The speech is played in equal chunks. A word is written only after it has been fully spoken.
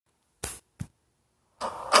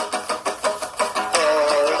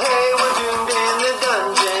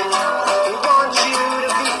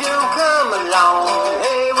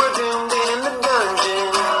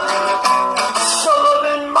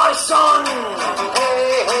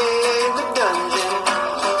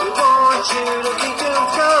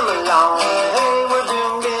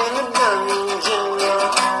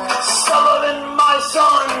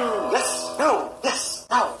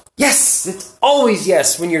always,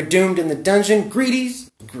 yes, when you're doomed in the dungeon,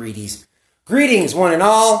 greetings, one and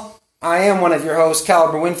all. I am one of your hosts,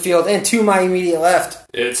 Caliber Winfield, and to my immediate left,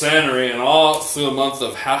 it's Henry, and all through the month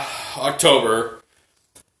of October,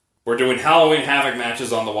 we're doing Halloween Havoc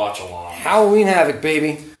matches on the watch-along. Halloween Havoc,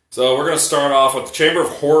 baby. So we're going to start off with the Chamber of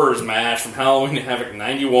Horrors match from Halloween Havoc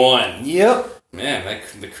 91. Yep. Man,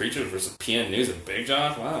 the Creatures versus PN News and Big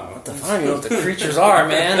John? Wow. What the fuck? You know what the Creatures are,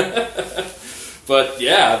 man. But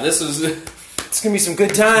yeah, this is... It's going to be some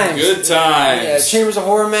good times. Good times. Yeah, Chambers of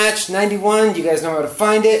Horror match, 91. You guys know where to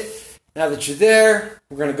find it. Now that you're there,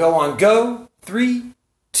 we're going to go on go. 3,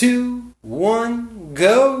 2, 1,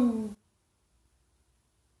 go.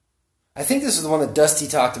 I think this is the one that Dusty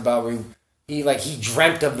talked about where he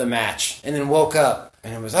dreamt of the match and then woke up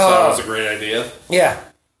and it was, So that was a great idea. Yeah.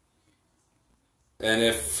 And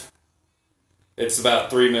if it's about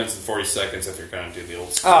 3 minutes and 40 seconds if you're going to do the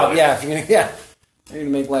old school. Oh, yeah, if you're going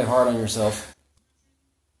to make life hard on yourself.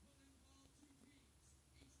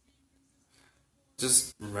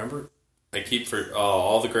 Just remember, I keep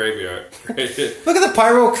all the graveyard. Look at the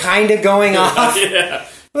pyro kind of going off. Yeah.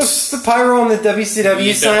 Look, the pyro on the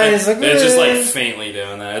WCW sign is like... It's just like faintly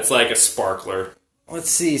doing that. It's like a sparkler.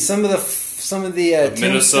 Let's see, some of the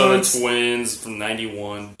Minnesota Twins from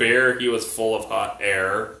 91. Bear, he was full of hot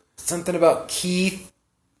air. Something about Keith.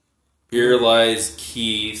 Here lies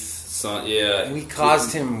Keith. So, yeah. We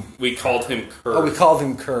called him Kurt. Oh, we called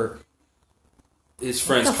him Kurt. His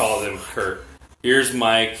friends called him Kurt. Here's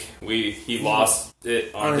Mike. He lost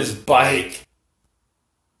it on his bike.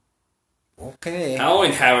 Okay.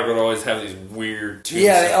 Halloween Havoc would always have these weird tunes.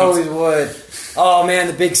 Yeah, they always would. Oh man,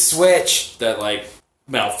 the big switch. That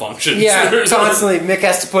malfunctions. Yeah, constantly. Mick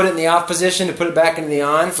has to put it in the off position to put it back into the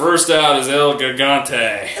on. First out is El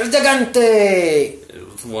Gigante. El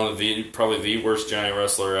Gigante! One of probably the worst giant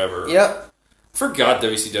wrestler ever. Yep. Forgot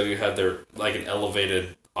WCW had their, an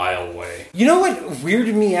elevated aisleway. You know what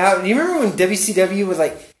weirded me out? Do you remember when WCW would,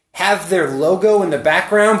 have their logo in the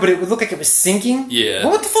background, but it would look like it was sinking? Yeah.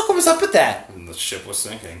 What the fuck was up with that? And the ship was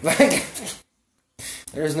sinking.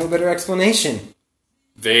 There's no better explanation.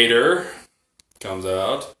 Vader comes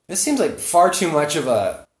out. This seems like far too much of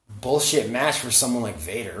a bullshit match for someone like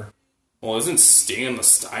Vader. Well, isn't Sting and the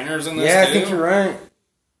Steiners in this Yeah, too? I think you're right.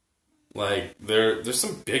 There's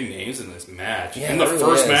some big names in this match. Yeah, in the really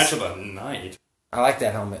first is. match of the night. I like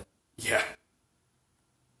that helmet. Yeah.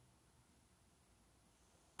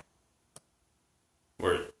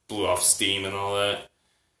 Where it blew off steam and all that.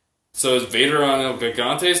 So is Vader on El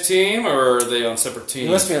Gigante's team, or are they on separate teams? He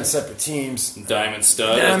must be on separate teams. Diamond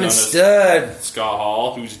Stud. Diamond Stud. Scott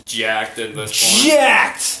Hall, who's jacked at this point.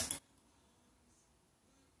 Jacked!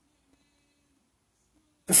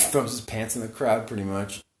 Throws his pants in the crowd, pretty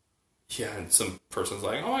much. Yeah, and some person's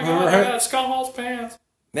like, oh my god, I got Scott Hall's pants.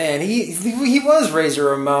 Man, he was Razor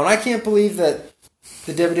Ramon. I can't believe that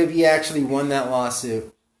the WWE actually won that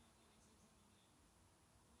lawsuit.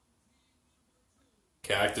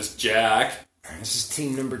 Cactus Jack. This is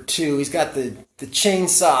team number 2. He's got the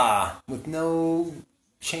chainsaw with no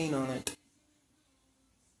chain on it.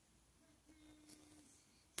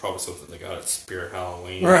 Probably something they got at Spirit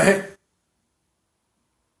Halloween. Right.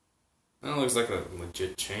 That looks like a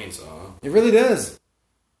legit chainsaw. It really does.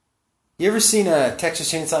 You ever seen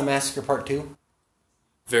Texas Chainsaw Massacre Part 2?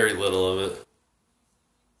 Very little of it.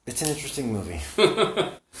 It's an interesting movie.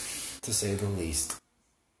 To say the least.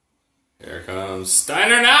 Here comes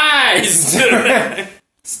Steiner Knights!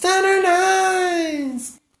 Steiner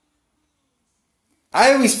Knights!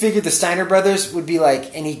 I always figured the Steiner brothers would be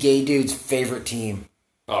like any gay dude's favorite team.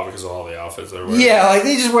 Oh, because of all the outfits they're wearing. Yeah,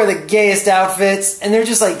 they just wear the gayest outfits, and they're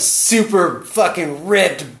just super fucking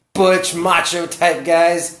ripped, butch, macho type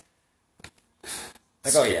guys.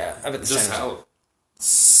 Oh yeah, I bet the just how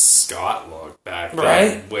Scott looked back then.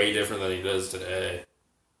 Right? Way different than he does today.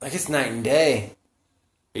 It's night and day.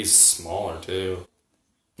 He's smaller, too.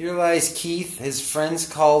 You realize, Keith, his friends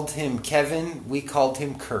called him Kevin, we called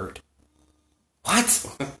him Kurt.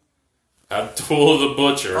 What? Abdul the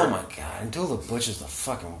Butcher. Oh my god, Abdul the Butcher's the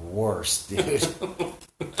fucking worst, dude.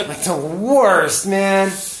 The worst, man.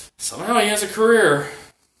 Somehow he has a career.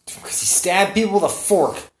 Because he stabbed people with a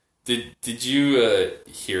fork. Did you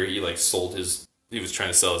hear he sold his... He was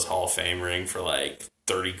trying to sell his Hall of Fame ring for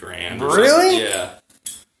 $30,000. Really? Yeah.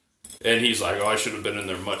 And he's like, I should have been in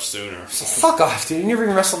there much sooner. Fuck off, dude. You never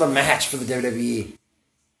even wrestled a match for the WWE.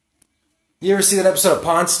 You ever see that episode of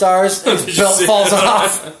Pawn Stars? His belt falls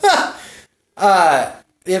off.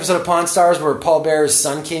 The episode of Pawn Stars where Paul Bearer's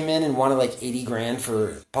son came in and wanted $80,000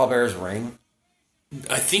 for Paul Bearer's ring.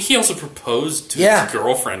 I think he also proposed to Yeah. his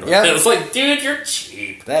girlfriend. Yeah. It was like, dude, you're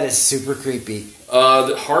cheap. That is super creepy.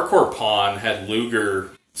 The Hardcore Pawn had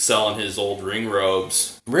Luger selling his old ring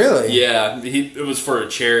robes. Really? Yeah, it was for a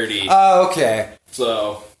charity. Oh, okay.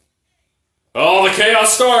 So, the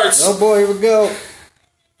chaos starts. Oh boy, here we go.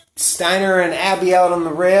 Steiner and Abby out on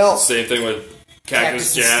the rail. Same thing with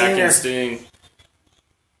Cactus Cactus and Jack and Stinger. Sting.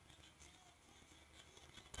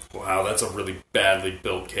 Wow, that's a really badly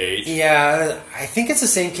built cage. Yeah, I think it's the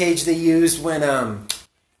same cage they used when,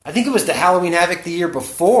 I think it was the Halloween Havoc the year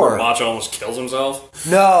before. Macho almost kills himself.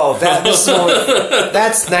 No, that's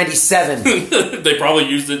 97. They probably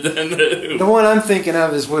used it then. The one I'm thinking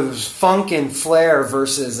of is was Funk and Flair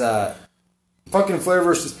versus, no,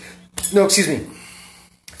 excuse me.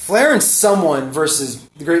 Flair and someone versus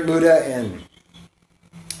the Great Muta and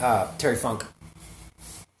Terry Funk.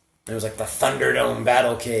 It was like the Thunderdome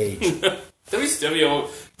battle cage. WCW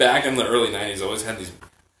back in the early 90s always had these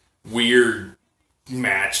weird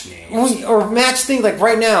match names. Or match thing, like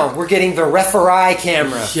right now, we're getting the referee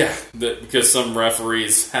camera. Yeah, because some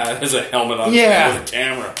referees has a helmet on Yeah. with a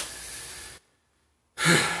camera.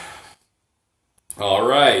 All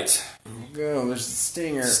right. Go, there's the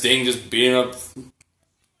Stinger. Sting just beating up.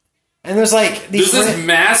 And there's like these There's this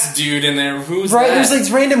masked dude in there. Who's right, that? there's like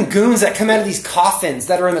these random goons that come out of these coffins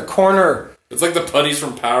that are in the corner. It's like the putties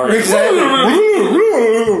from Power Rangers. Exactly.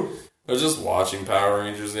 I was just watching Power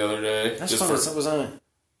Rangers the other day. That's just fun. What was on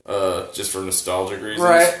it? Just for nostalgic reasons.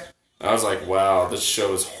 Right. I was like, wow, this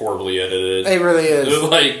show is horribly edited. It really is. It's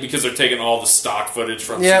like, because they're taking all the stock footage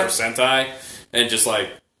from Yep. Super Sentai and just like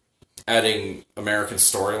adding American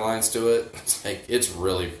storylines to it. It's like, it's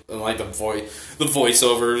really, and like the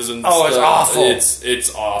voiceovers and Oh, it's stuff. awful.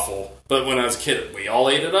 It's awful. But when I was a kid, we all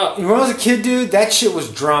ate it up. When I was a kid, dude, that shit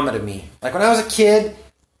was drama to me. Like when I was a kid,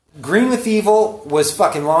 Green with Evil was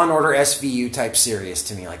fucking Law and Order SVU type serious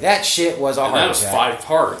to me. Like that shit was a And that heart was attack. 5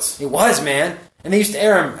 parts. It was, man. And they used to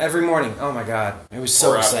air them every morning. Oh my god, it was so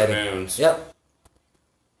Or exciting. afternoons. Yep.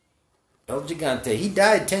 El Gigante. He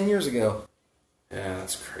died 10 years ago. Yeah,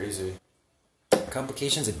 that's crazy.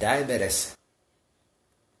 Complications of diabetes.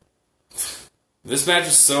 This match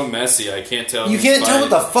is so messy, I can't tell. You who's can't tell what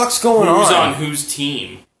fighting. the fuck's going Who's on. on whose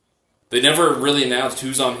team? They never really announced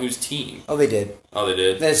who's on whose team. Oh, they did. Oh, they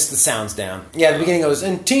did? That's the sounds down. Yeah, at the beginning goes,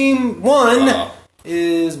 and team 1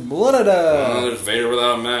 is Bloodada. There's Vader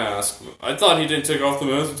without a mask. I thought he didn't take off the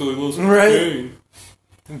mask until he lost the Right. game.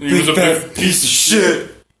 He was a big piece of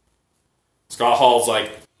shit. Scott Hall's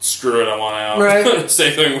like, screw it, I want out. Right.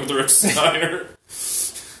 Same thing with Rick Steiner.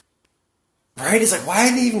 Right? It's like, why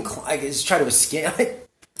did they even just try to escape?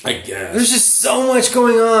 I guess. There's just so much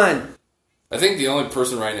going on. I think the only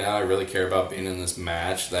person right now I really care about being in this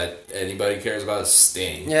match that anybody cares about is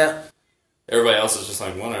Sting. Yeah. Everybody else is just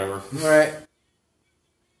like, whatever. Right.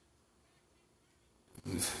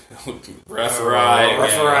 Referee.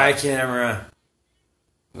 Referee camera.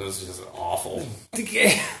 This is just awful.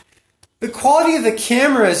 The quality of the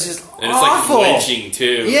camera is just And awful. it's like glitching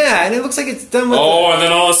too. Yeah, and it looks like it's done with Oh, and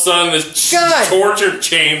then all of a sudden this God. torture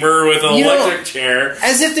chamber with an You know- electric chair.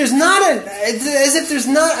 as if there's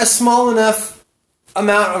not a small enough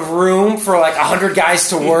amount of room for like 100 guys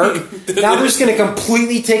to work. Now they're just going to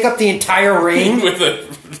completely take up the entire ring. With an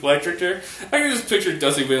electric chair. I can just picture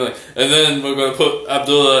Dusty being like, and then we're going to put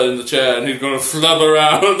Abdullah in the chat and he's going to flub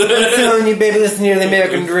around. I'm telling you, baby, listen here, the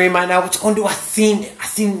American Dream right now. We're going to do a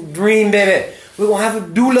thin dream, baby. We're going to have a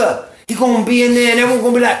doula. He's going to be in there and everyone's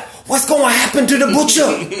going to be like, what's going to happen to the butcher?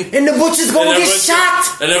 And the butcher's going to get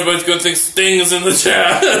shot. And everybody's going to think Sting's in the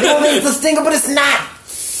chat. They're going to think it's the stinger, but it's not.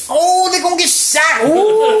 Oh, they're going to get shot.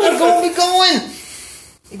 Ooh, they're going to be going.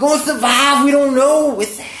 They're going to survive. We don't know.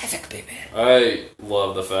 It's Havoc, baby. I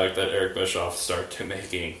love the fact that Eric Bischoff started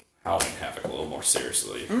making Halloween Havoc a little more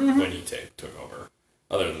seriously when he took over.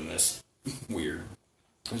 Other than this weird.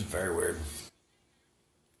 It was very weird.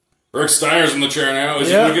 Rick Steiner's in the chair now. Is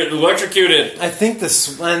Yeah. he going to get electrocuted? I think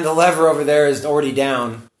the lever over there is already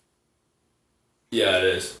down. Yeah, it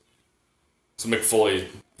is. So McFoley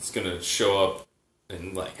is going to show up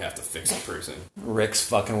and like have to fix it pretty soon. Rick's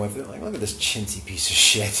fucking with it. Like, look at this chintzy piece of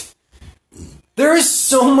shit. There is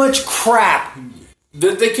so much crap.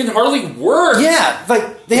 They can hardly work. Yeah,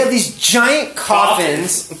 like they have these giant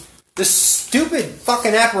coffins, the stupid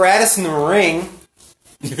fucking apparatus in the ring,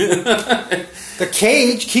 the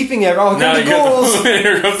cage keeping it. Oh, Now the you got goals.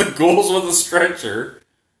 here comes the ghouls with the stretcher.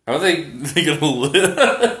 How are they going to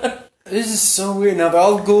live? This is so weird. Now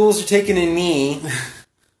all the ghouls are taking a knee.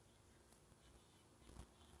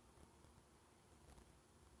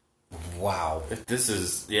 Wow. This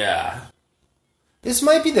is, yeah. This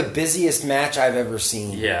might be the busiest match I've ever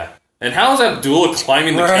seen. Yeah. And how is Abdullah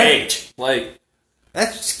climbing the cage? Like,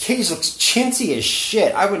 that cage looks chintzy as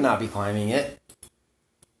shit. I would not be climbing it.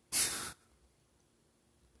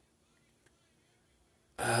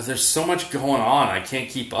 There's so much going on. I can't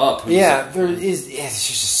keep up. Yeah, there's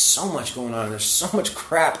just so much going on. There's so much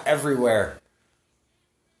crap everywhere.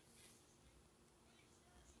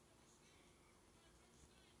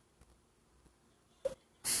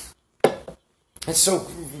 It's so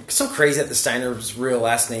crazy that the Steiner's real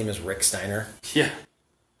last name is Rick Steiner. Yeah.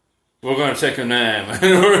 We're going to take a name.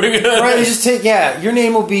 Right, you just take, your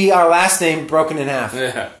name will be our last name broken in half.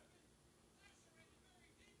 Yeah.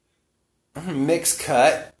 Mixed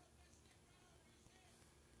cut.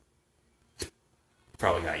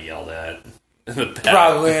 Probably got yelled at. In the back.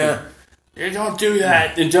 Probably, yeah. You don't do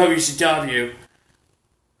that in WCW.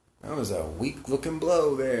 That was a weak-looking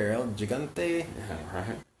blow there, El Gigante. Yeah,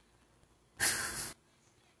 right.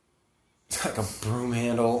 It's like a broom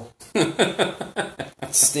handle.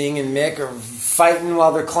 Sting and Mick are fighting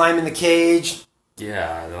while they're climbing the cage.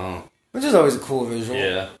 Yeah, I don't. Which is always a cool visual.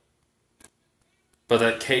 Yeah. But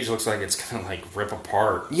that cage looks like it's gonna like rip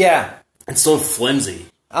apart. Yeah. It's so flimsy.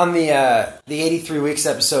 On the 83 Weeks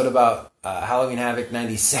episode about Halloween Havoc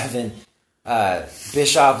 97,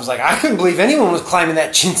 Bischoff was like, I couldn't believe anyone was climbing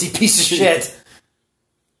that chintzy piece of shit.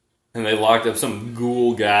 And they locked up some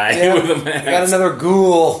ghoul guy with a mask. Got another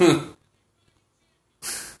ghoul.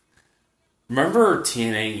 Remember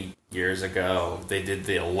TNA years ago? They did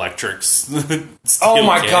the electric Oh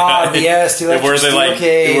my god, yes, the electric steel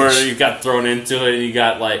cage. Where you got thrown into it and you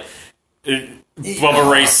got like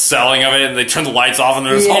Bubba Ray selling of it and they turned the lights off and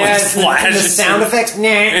there was all these flashes. And the sound effects.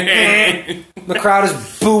 The crowd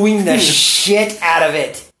is booing the shit out of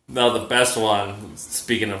it. No, the best one,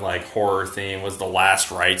 speaking of like horror theme, was the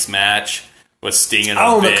Last Rites match with Sting and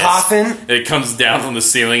the coffin. It comes down from the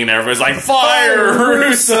ceiling and everybody's like, "Fire,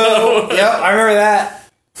 Russo!" Yep, I remember that.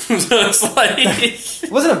 So it's like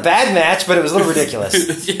it wasn't a bad match, but it was a little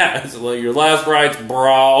ridiculous. Yeah, it's like your Last Rites,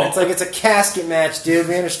 bro. It's like it's a casket match, dude.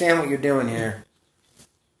 We understand what you're doing here.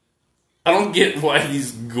 I don't get why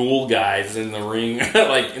these ghoul guys in the ring,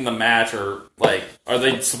 like in the match, are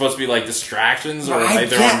they supposed to be like distractions or I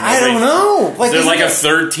don't know. Like, is there like a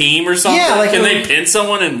third team or something? Yeah, like can they pin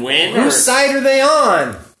someone and win? Whose side are they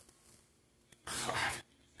on?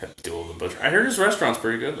 Abdul the Butcher. I heard his restaurant's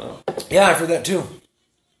pretty good though. Yeah, I've heard that too.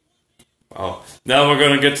 Oh, now we're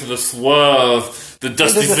gonna get to the swerve, the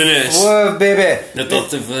dusty finish. Swerve, baby. The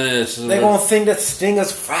dusty finish. They gonna think that Sting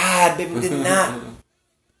is fried, baby. We did not.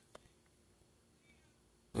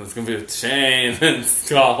 It's gonna be a chain, and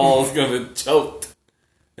Scott Hall's gonna be choked.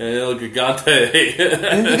 And El Gigante.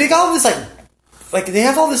 And they got all this like they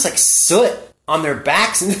have all this like soot on their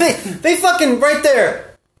backs, and they fucking right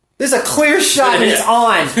there. There's a clear shot and it's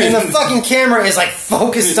on, and the fucking camera is like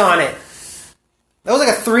focused on it. That was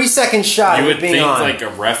like a 3-second shot. You of would it being think on. like a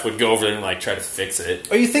ref would go over there and like try to fix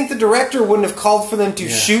it. Or you think the director wouldn't have called for them to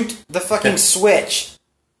shoot the fucking switch?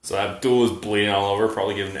 So Abdul is bleeding all over,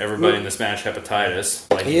 probably giving everybody in this match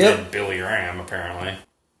hepatitis, like he did Billy Graham, apparently.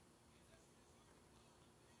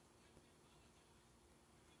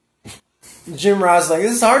 Jim Ross like,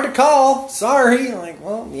 this is hard to call. Sorry. I'm like,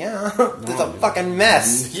 well, yeah. It's a fucking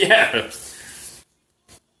mess. Yeah.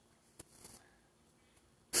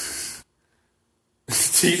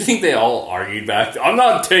 Do you think they all argued back? I'm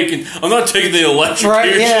not taking the electrocution.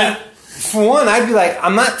 Right, yeah. For one, I'd be like,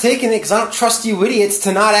 I'm not taking it because I don't trust you idiots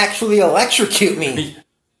to not actually electrocute me.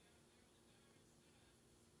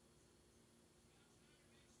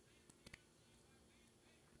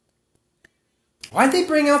 Why'd they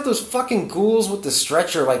bring out those fucking ghouls with the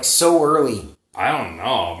stretcher like so early? I don't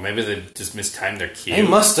know. Maybe they just mistimed their cue. They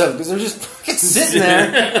must have, because they're just fucking sitting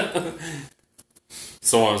there.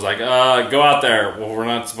 Someone was like, go out there. Well, we're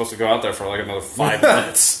not supposed to go out there for like another 5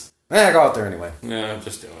 minutes. Go out there anyway. No,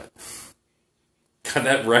 just do it. God,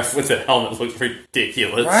 that ref with the helmet looked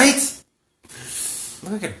ridiculous. Right?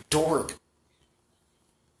 Look like a dork.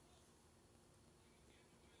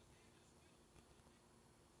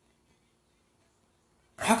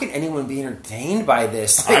 How can anyone be entertained by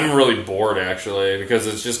this? Like, I'm really bored, actually, because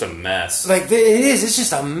it's just a mess. Like, it is. It's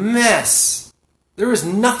just a mess. There is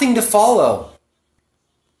nothing to follow.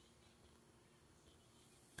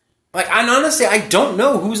 Like, honestly, I don't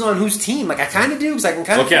know who's on whose team. Like, I kind of do, because I can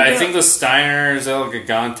kind of... Okay, I think the Steiners, El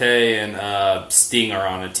Gigante, and Sting are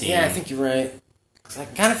on a team. Yeah, I think you're right. Because I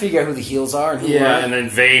can kind of figure out who the heels are and who Yeah, and then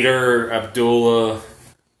Vader, Abdullah,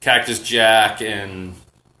 Cactus Jack, and...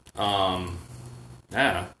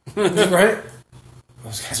 yeah. Right?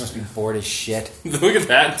 Those guys must be bored as shit. Look at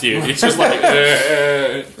that dude. He's just like...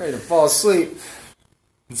 Ready to fall asleep.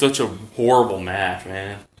 Such a horrible match,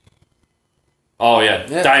 man. Oh, yeah.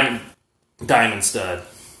 Yeah. Diamond Stud.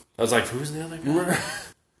 I was like, who's the other guy?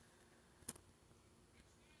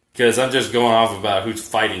 Because I'm just going off about who's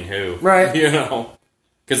fighting who. Right. You know?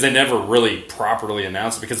 Because they never really properly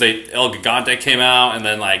announced it. Because El Gigante came out and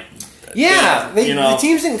then, like... Yeah, the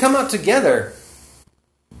teams didn't come out together.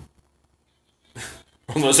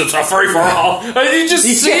 Unless it's a free-for-all. You just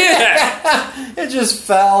see it! It just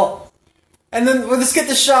fell. And then let's get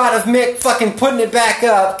the shot of Mick fucking putting it back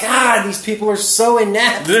up. God, these people are so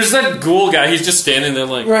inept. There's that ghoul guy. He's just standing there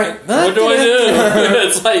like, right. What do I do?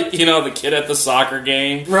 It's like, the kid at the soccer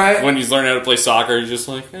game. Right. When he's learning how to play soccer, he's just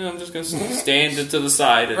like, I'm just going to stand to the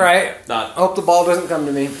side. And right. Not... Hope the ball doesn't come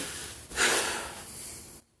to me.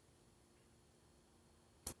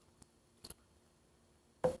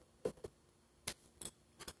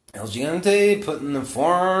 El Gigante putting the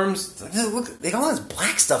forearms. Look, they got all this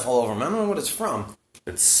black stuff all over them. I don't know what it's from.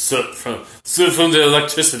 It's soot from the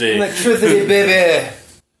electricity. Electricity, baby.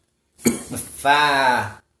 The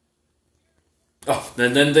fire. Oh,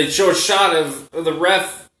 and then they show a shot of the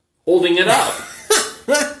ref holding it up.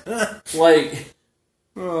 Like...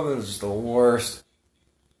 Oh, that was just the worst.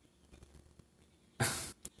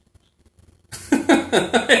 He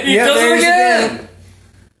does it again!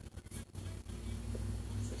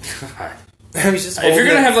 God. If you're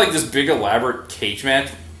gonna have like this big elaborate cage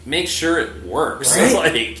match, make sure it works.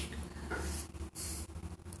 Right?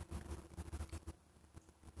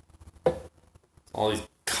 Like, all these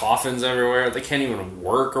coffins everywhere. They can't even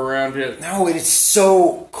work around it. No, it is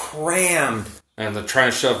so crammed. And they're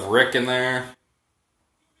trying to shove Rick in there.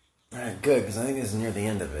 Alright, good, because I think this is near the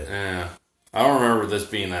end of it. Yeah. I don't remember this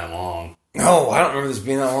being that long. No, I don't remember this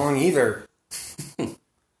being that long either.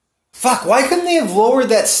 Fuck, why couldn't they have lowered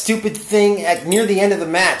that stupid thing at near the end of the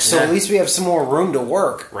match so at least we have some more room to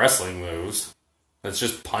work? Wrestling moves. That's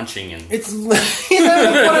just punching and... It's... You have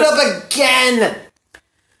to put it up again!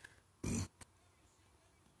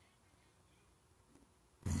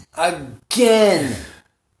 Again!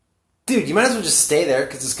 Dude, you might as well just stay there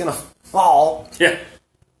because it's gonna fall. Yeah.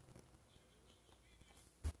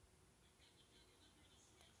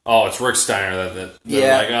 Oh, it's Rick Steiner that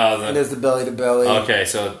yeah, like, oh, it is the belly to belly. Okay,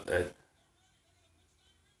 so...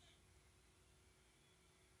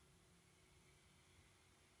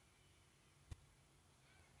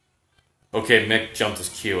 okay, Mick jumped his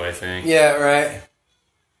cue, I think. Yeah, right.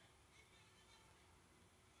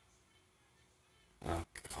 Oh,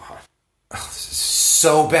 God. Oh, this is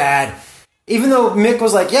so bad. Even though Mick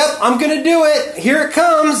was like, yep, I'm going to do it. Here it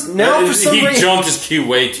comes. Now for some reason... He jumped his cue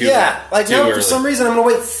way too yeah, like too now early. For some reason I'm going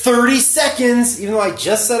to wait 30 seconds, even though I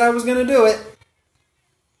just said I was going to do it.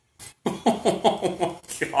 Oh,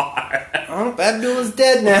 God. Oh, Abdul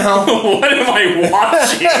dead now. What am I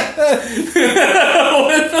watching? What the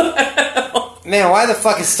hell? Man, why the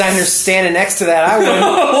fuck is Steiner standing next to that? I wouldn't.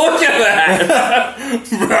 Look at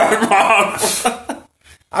that.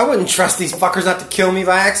 I wouldn't trust these fuckers not to kill me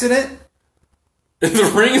by accident.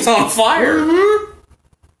 The ring's on fire. Mm-hmm.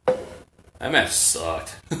 That match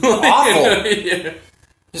sucked. Awful. Yeah.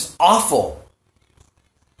 Just awful.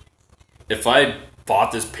 If I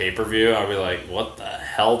bought this pay-per-view, I'd be like, what the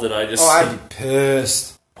hell did I just see? I'd be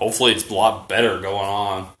pissed. Hopefully it's a lot better going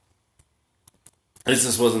on. At least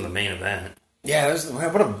this wasn't the main event. Yeah,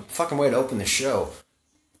 what a fucking way to open the show.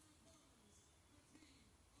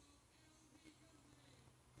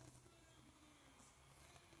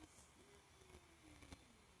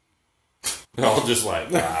 They're all just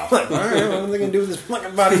like, wow. Like, all right, what are they going to do with this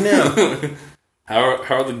fucking body now? How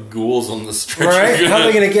are the ghouls on the stretcher? Right? How are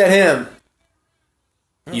they going to get him?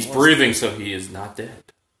 He's breathing, so he is not dead.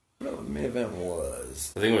 I don't know what the main event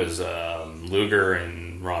was. I think it was Luger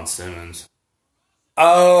and Ron Simmons.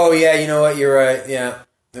 Oh, yeah, you know what? You're right. Yeah,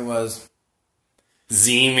 it was.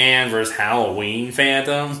 Z-Man versus Halloween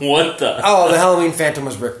Phantom? What the? Oh, the Halloween Phantom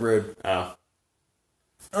was Rick Rude. Oh.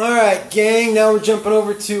 Alright, gang, now we're jumping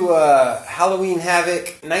over to Halloween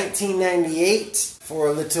Havoc 1998 for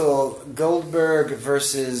a little Goldberg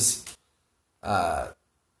versus DDP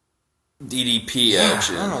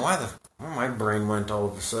action. I don't know where my brain went all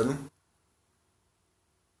of a sudden.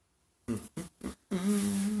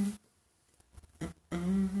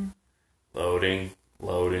 Loading.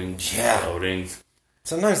 Yeah. Loading.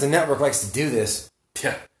 Sometimes the network likes to do this.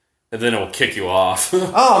 Yeah. And then it will kick you off.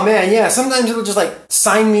 Oh, man, yeah. Sometimes it'll just, like,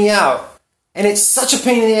 sign me out. And it's such a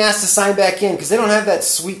pain in the ass to sign back in because they don't have that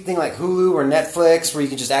sweet thing like Hulu or Netflix where you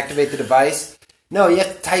can just activate the device. No, you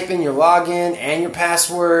have to type in your login and your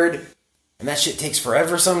password, and that shit takes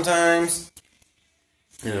forever sometimes.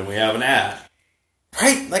 And then we have an ad.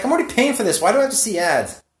 Right? Like, I'm already paying for this. Why do I have to see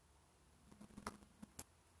ads?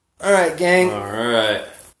 Alright, gang. Alright.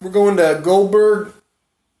 We're going to Goldberg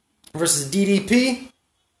versus DDP.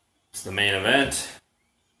 It's the main event.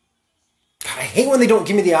 God, I hate when they don't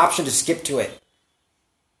give me the option to skip to it.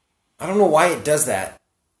 I don't know why it does that.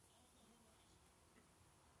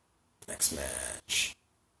 Next match.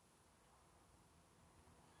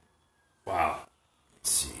 Wow. Let's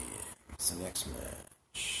see. What's the next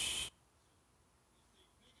match?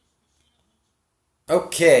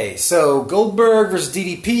 Okay, so Goldberg versus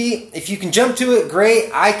DDP. If you can jump to it, great.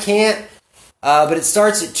 I can't. But it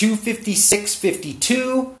starts at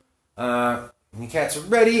 2:56:52. The cats are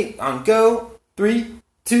ready. On go. 3,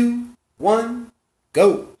 2, 1,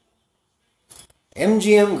 go.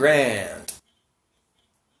 MGM Grand.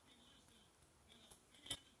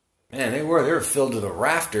 Man, they were filled to the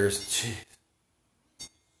rafters. Jeez.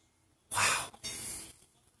 Wow.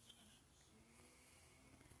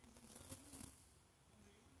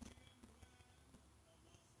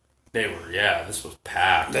 They were, yeah, this was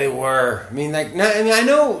packed. They were. I mean, I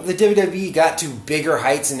know the WWE got to bigger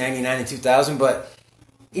heights in 99 and 2000, but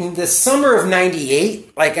in the summer of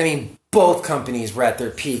 98, both companies were at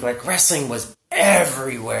their peak. Like, wrestling was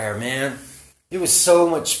everywhere, man. It was so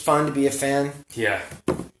much fun to be a fan. Yeah.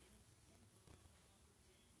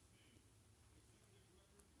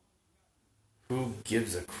 Who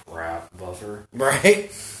gives a crap, Buffer? Right?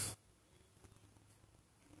 Is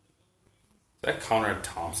that Conrad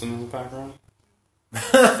Thompson in the background?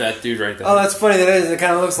 That dude right there. Oh, that's funny. That is. It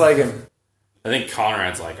kind of looks like him. I think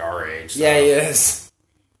Conrad's like our age. So. Yeah, he is.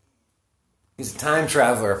 He's a time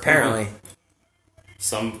traveler, apparently.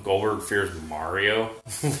 Some Goldberg fears Mario.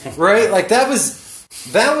 Right? Like, that was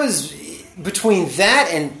between that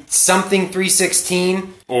and something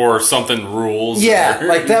 316. Or something rules. Yeah,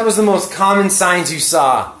 like that was the most common signs you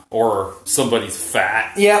saw. Or somebody's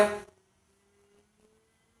fat. Yep.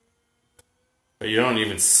 But you don't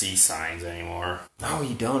even see signs anymore. No,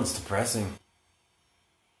 you don't. It's depressing.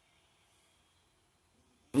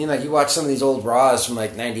 I mean, like, you watch some of these old Raws from,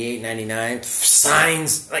 like, 98, 99.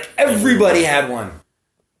 Signs. Like, everybody had one.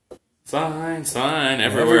 Sign,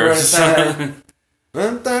 everywhere. Sign.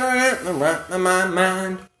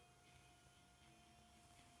 Mind.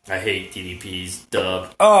 I hate DDP's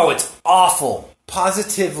dub. Oh, it's awful.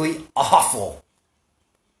 Positively awful.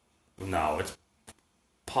 No, it's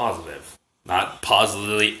positive. Not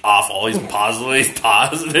positively awful. He's positively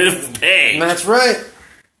positive. Hey. That's right.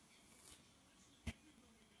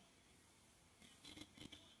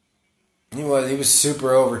 He was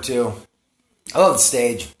super over too. I love the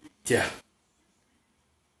stage. Yeah.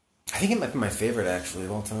 I think it might be my favorite actually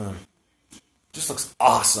of all time. Just looks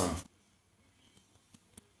awesome.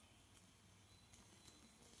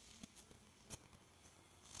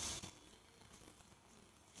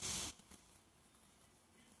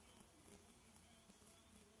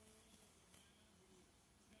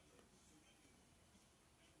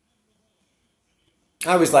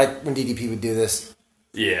 I always liked when DDP would do this.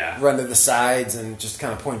 Yeah. Run to the sides and just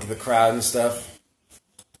kind of point to the crowd and stuff.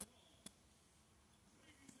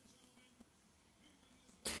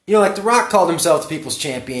 You know, like The Rock called himself the People's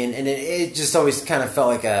Champion, and it just always kind of felt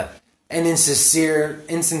like an insincere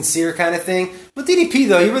kind of thing. But DDP,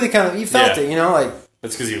 though, you felt it, you know, like...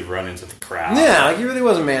 That's because he would run into the crowd. Yeah, like he really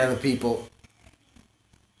was a man of the people.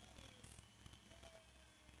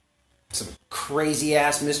 Some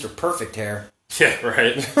crazy-ass Mr. Perfect hair. Yeah,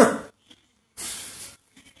 right.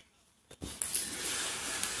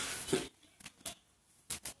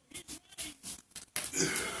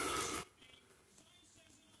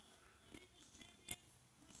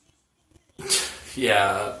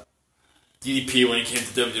 Yeah, DDP when he came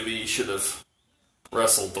to WWE should have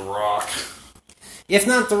wrestled The Rock. If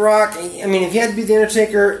not The Rock, I mean, if he had to be The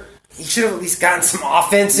Undertaker, he should have at least gotten some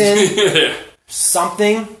offense in.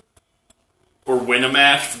 Something. Or win a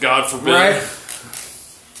match, God forbid. Right.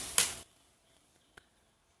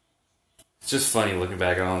 It's just funny looking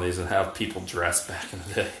back on all these and how people dressed back in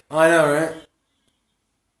the day. I know, right?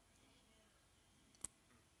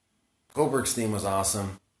 Goldberg's theme was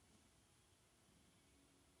awesome.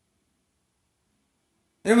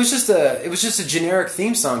 And it was just a generic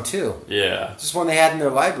theme song too. Yeah. Just one they had in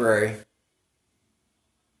their library.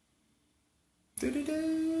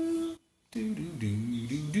 And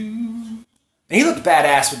he looked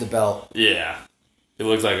badass with the belt. Yeah. It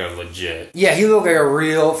looked like a legit. Yeah, he looked like a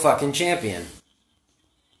real fucking champion.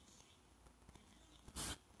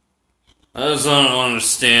 I just don't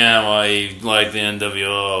understand why you like the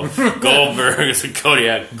NWO. Goldberg is a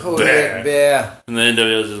Kodiak bear. And the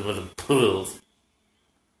NWO is just with the pools.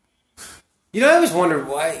 You know, I always wondered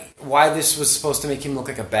why this was supposed to make him look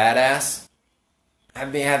like a badass.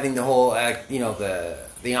 having the whole,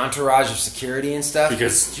 the entourage of security and stuff.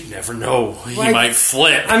 Because you never know, he might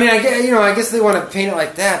flip. I mean, I guess they want to paint it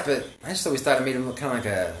like that, but I just always thought it made him look kind of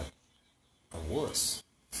like a wuss.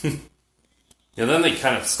 Yeah, then they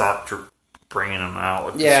kind of stopped bringing him out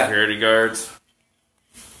with the security guards.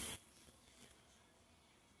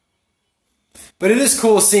 But it is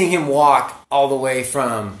cool seeing him walk all the way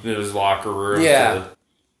from his locker room. Yeah.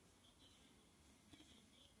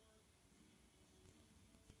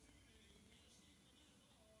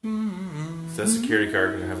 Is that security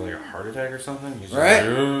guard going to have like a heart attack or something? He's right?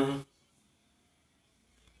 Like,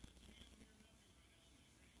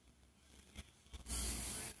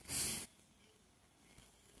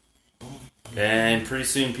 and pretty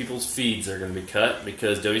soon people's feeds are going to be cut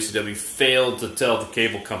because WCW failed to tell the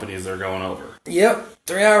cable companies they're going over. Yep.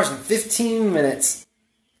 3 hours and 15 minutes.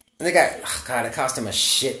 And they got, it cost him a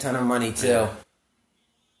shit ton of money too. Yeah.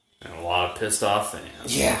 And a lot of pissed off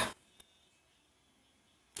fans. Yeah.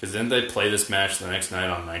 Because didn't they play this match the next night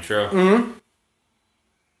on Nitro? Mm-hmm.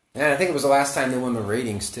 And I think it was the last time they won the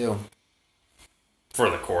ratings too. For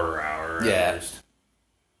the quarter hour. Yeah. At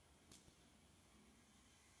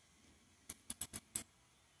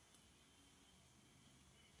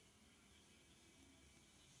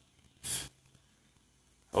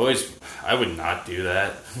least. I would not do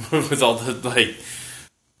that with all the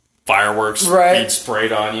fireworks being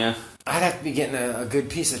sprayed on you. I'd have to be getting a good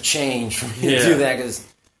piece of change for me to do that because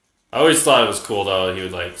I always thought it was cool though. He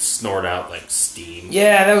would snort out steam.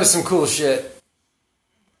 Yeah, that was some cool shit.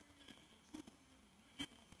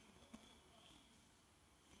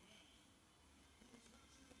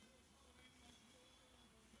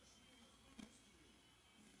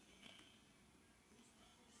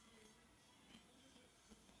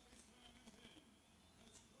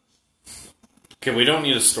 Okay, we don't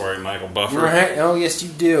need a story, Michael Buffer. Right? Oh, yes, you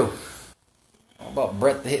do. How about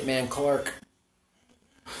Bret the Hitman Clark?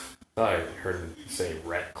 I thought I heard him say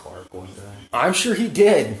Rhett Clark one time. I'm sure he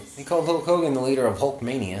did. He called Hulk Hogan the leader of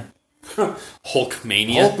Hulkmania.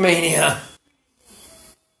 Hulkmania? Hulkmania.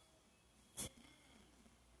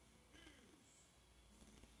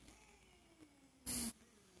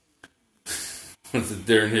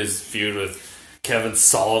 During his feud with Kevin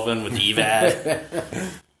Sullivan with Evad.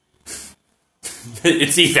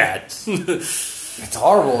 It's Evad. It's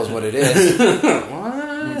horrible is what it is.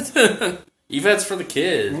 What? Evad's for the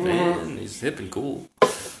kids, man. He's hip and cool.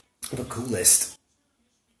 The coolest.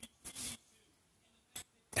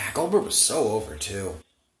 Goldberg was so over, too.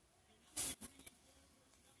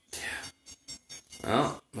 Yeah.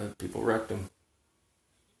 Well, but people wrecked him.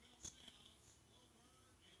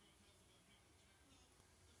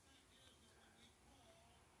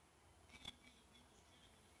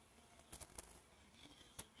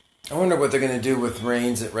 I wonder what they're going to do with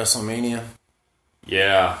Reigns at WrestleMania.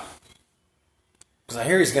 Yeah. Because I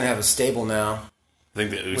hear he's going to have a stable now. I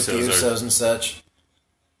think the Usos, with the Usos and such.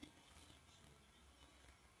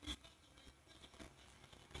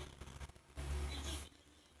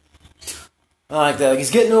 I like that. Like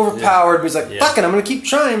he's getting overpowered, but he's like, fuck it, I'm going to keep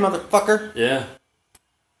trying, motherfucker. Yeah.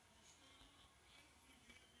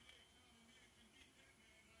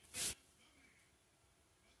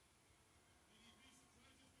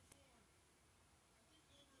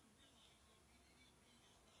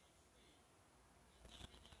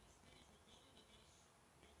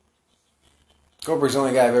 Goldberg's the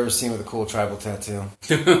only guy I've ever seen with a cool tribal tattoo.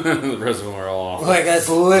 The rest of them are all awful. That's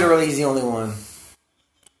literally he's the only one.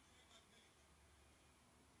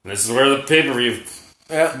 This is where the pay-per-view...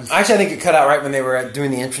 Yeah. Actually, I think it cut out right when they were doing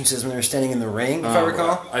the entrances when they were standing in the ring, if I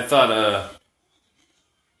recall. I thought,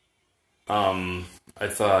 on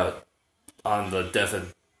the Death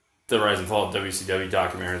of the Rise and Fall of WCW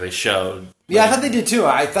documentary they showed... Yeah, I thought they did too.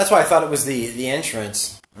 That's why I thought it was the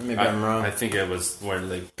entrance. Maybe I'm wrong. I think it was where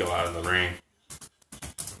they go out of the ring.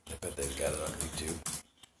 I bet they've got it on YouTube.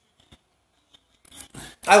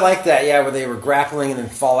 I like that, where they were grappling and then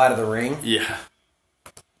fall out of the ring. Yeah.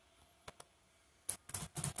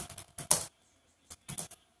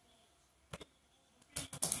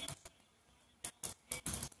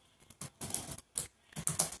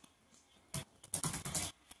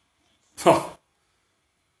 Huh.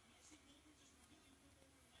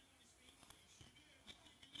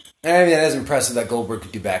 I mean, that is impressive that Goldberg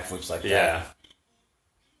could do backflips like that. Yeah.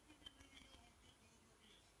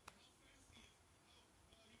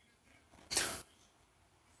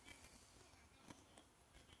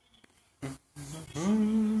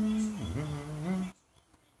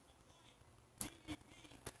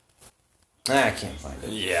 I can't find it.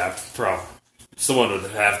 Yeah, probably. Someone would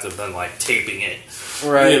have to have been taping it.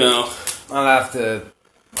 Right. You know. I'll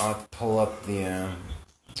I'll have to pull up the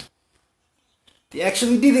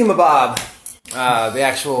actually Bob. The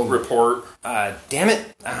actual report. Damn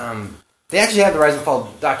it. They actually have the Rise and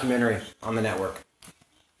Fall documentary on the network.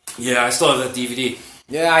 Yeah, I still have that DVD.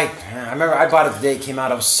 Yeah, I remember I bought it the day it came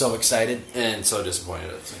out. I was so excited. And so disappointed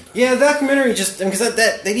at the same time. Yeah, the documentary just... Because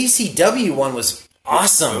that ECW one was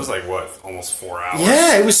awesome. It was like, what, almost 4 hours?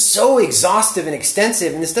 Yeah, it was so exhaustive and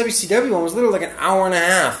extensive. And this WCW one was literally like an hour and a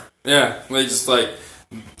half. Yeah, they just like...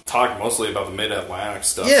 talked mostly about the Mid-Atlantic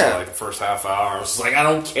stuff Yeah. for like the first half hour. I was like, I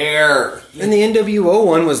don't care. And the NWO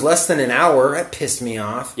one was less than an hour. That pissed me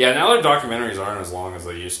off. Yeah, now their documentaries aren't as long as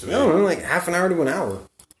they used to be. No, like half an hour to an hour.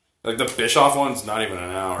 Like the Bischoff one's not even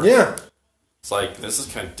an hour. Yeah. It's like, this is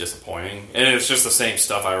kind of disappointing. And it's just the same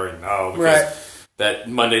stuff I already know. Because Right. that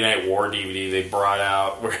Monday Night War DVD they brought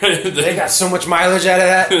out. Where They got so much mileage out of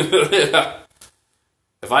that. Yeah.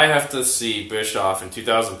 If I have to see Bischoff in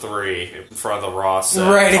 2003 in front of the Raw set,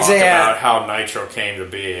 Right, talk exactly. about how Nitro came to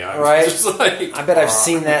be, I'm Right. just like... I bet I've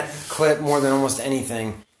seen that clip more than almost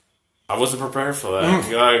anything. I wasn't prepared for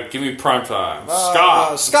that. Give me prime time.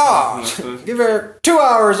 Scott! Scott! Give her 2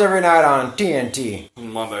 hours every night on TNT.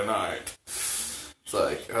 Monday night. It's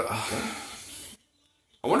like...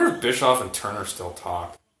 I wonder if Bischoff and Turner still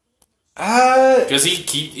talk. Because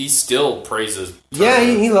he still praises Turner. Yeah,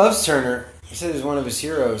 he loves Turner. He said he's one of his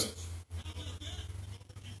heroes.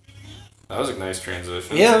 That was a nice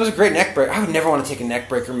transition. Yeah, it was a great neck breaker. I would never want to take a neck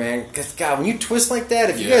breaker, man. Because, God, when you twist like that,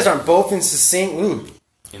 if you guys aren't both in sync, ooh.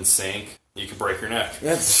 In sync, you can break your neck.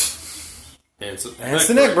 That's It's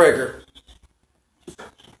the neck breaker.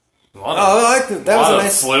 I like that. That was a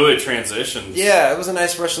nice fluid transitions. Yeah, it was a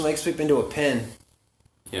nice Russian leg sweep into a pin.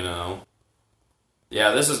 You know.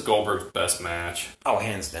 Yeah, this is Goldberg's best match. Oh,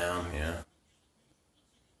 hands down, yeah.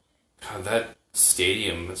 God, that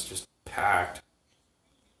stadium is just packed.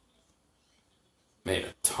 Made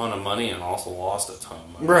a ton of money and also lost a ton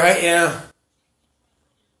of money. Right, yeah.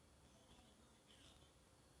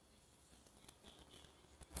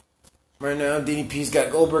 Right now, DDP's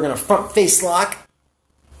got Goldberg in a front face lock.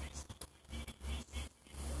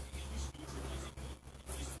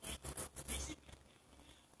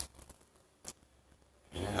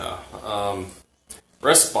 Yeah.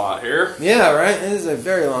 Rest spot here. Yeah, right? It is a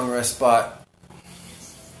very long rest spot.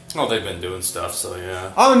 Oh, they've been doing stuff, so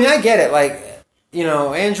yeah. Oh, I mean, I get it. Like, you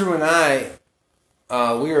know, Andrew and I,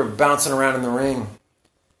 we were bouncing around in the ring.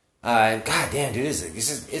 God damn, dude,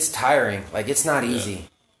 it's tiring. Like, it's not easy.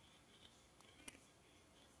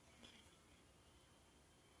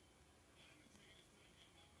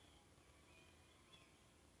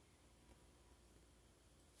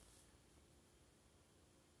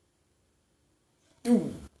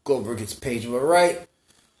 Ooh, Goldberg gets Page with a right.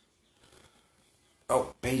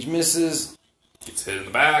 Oh, Page misses. Gets hit in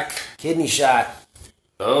the back. Kidney shot.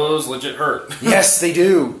 Those legit hurt. Yes, they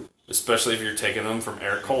do. Especially if you're taking them from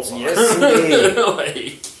Eric Colson. Yes, indeed.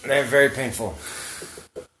 Like, They're very painful.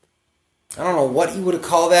 I don't know what you would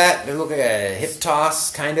call that. They look like a hip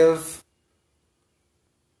toss, kind of.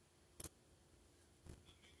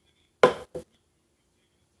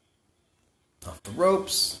 Off the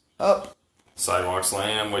ropes. Up. Sidewalk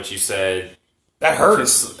slam, which you said... That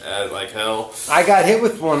hurts. Like hell. I got hit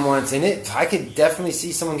with one once, and I could definitely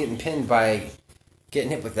see someone getting pinned by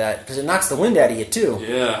getting hit with that, because it knocks the wind out of you, too.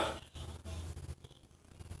 Yeah.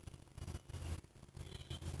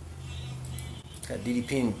 Got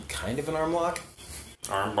DDP in kind of an arm lock.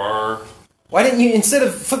 Arm bar. Why didn't you, instead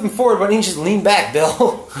of flipping forward, why didn't you just lean back,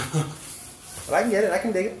 Bill? But I can get it. I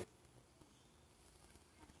can dig it.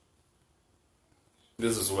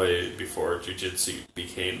 This is way before Jiu-Jitsu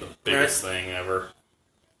became the biggest thing ever.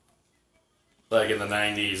 Like in the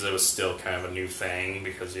 90s, it was still kind of a new thing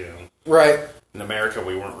because, you know... Right. In America,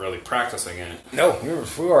 we weren't really practicing it. No,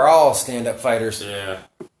 we were all stand-up fighters. Yeah.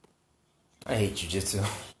 I hate jiu-jitsu.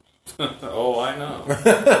 Oh, I know.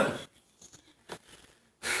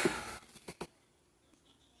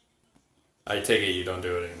 I take it you don't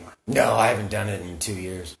do it anymore. No, I haven't done it in 2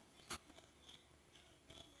 years.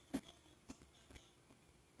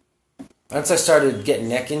 Once I started getting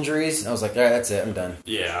neck injuries, I was like, all right, that's it. I'm done.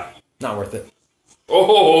 Yeah. Not worth it.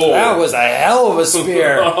 Oh! That was a hell of a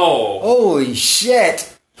spear. Oh! Holy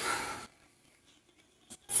shit.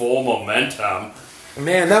 Full momentum.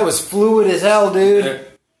 Man, that was fluid as hell, dude.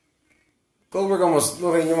 Goldberg almost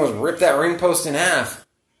ripped that ring post in half.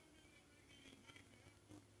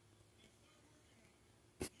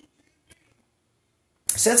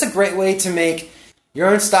 So that's a great way to make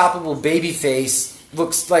your unstoppable babyface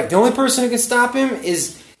looks like the only person who can stop him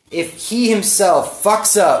is if he himself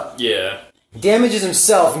fucks up, Yeah. damages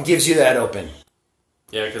himself, and gives you that open.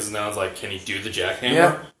 Yeah, because now it's like, can he do the jackhammer?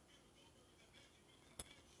 Yeah.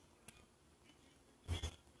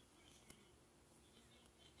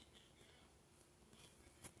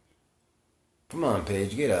 Come on,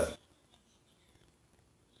 Paige, get up.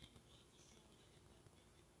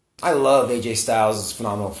 I love AJ Styles' It's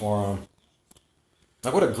phenomenal forearm.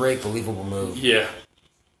 Like, what a great, believable move. Yeah.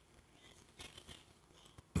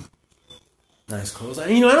 Nice close.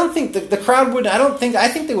 You know, I don't think the crowd would. I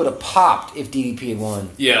think they would have popped if DDP had won.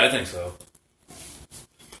 Yeah, I think so.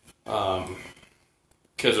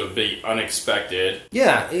 Because it would be unexpected.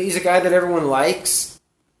 Yeah, he's a guy that everyone likes.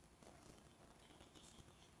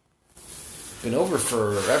 Been over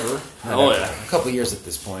forever. Oh, yeah. A couple years at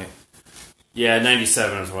this point. Yeah,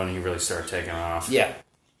 97 is when he really started taking off. Yeah.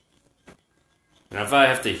 And if I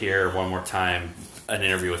have to hear one more time an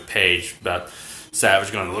interview with Paige about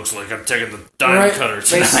Savage going, it looks like I'm taking the diamond cutter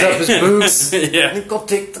tonight. Faces up his boots. Yeah. I think I'll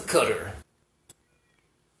take the cutter.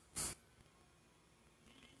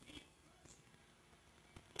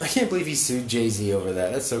 I can't believe he sued Jay-Z over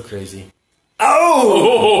that. That's so crazy.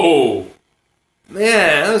 Oh!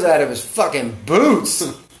 Man, that was out of his fucking boots.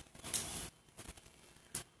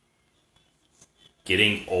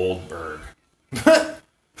 Getting Oldberg.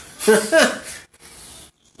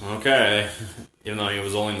 Okay. Even though he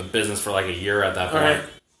was only in the business for like a year at that point. All right.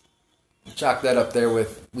 Chalk that up there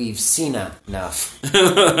with we've seen enough.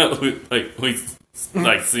 we've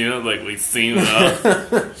seen enough.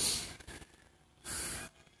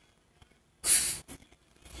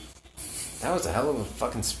 That was a hell of a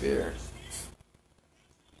fucking spear.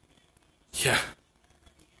 Yeah.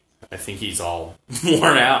 I think he's all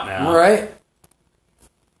worn out now. Right?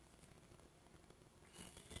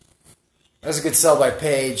 That was a good sell by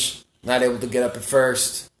Paige. Not able to get up at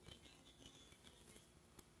first.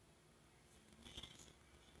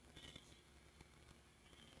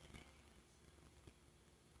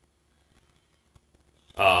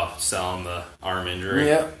 Oh, selling the arm injury.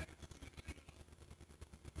 Yep.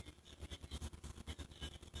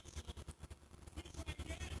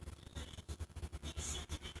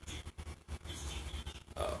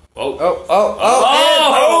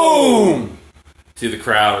 Oh! And boom! See, the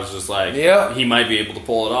crowd is just like, Yep. He might be able to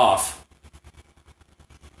pull it off.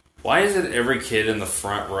 Why is it every kid in the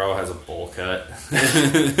front row has a bowl cut?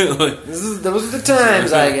 Those are the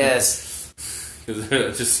times, I guess. Because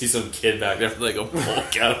I just see some kid back there with like a bowl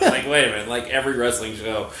cut. Like, wait a minute, like every wrestling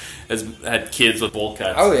show has had kids with bowl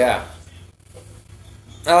cuts. Oh, yeah.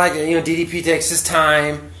 I like it. You know, DDP takes his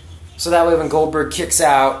time, so that way when Goldberg kicks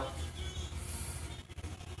out,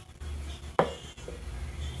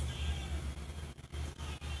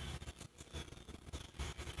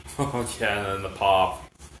 oh, yeah, and then the pop.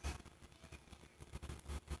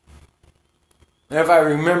 and if I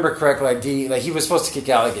remember correctly, like he was supposed to kick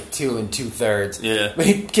out like at 2 2/3. Yeah. But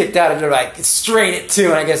he kicked out of it like straight at 2,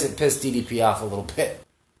 and I guess it pissed DDP off a little bit.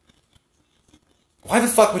 Why the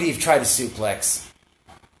fuck would he have tried to suplex?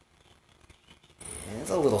 It's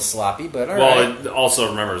a little sloppy, but alright. Well, also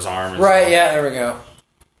remember his arm. Right, yeah, there we go.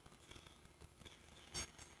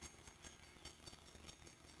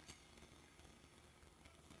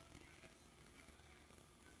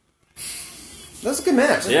 That was a good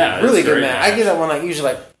match. Yeah, really it's a good great match. I give that one like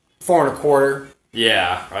usually like 4 1/4.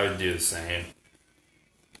 Yeah, I would do the same.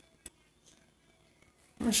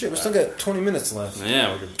 Oh shit, we still got 20 minutes left.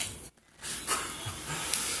 Yeah, we could.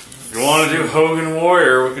 If you want to do Hogan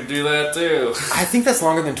Warrior, we could do that too. I think that's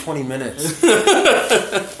longer than 20 minutes.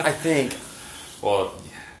 I think. Well,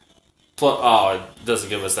 it doesn't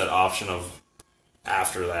give us that option of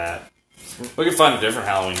after that. We can find a different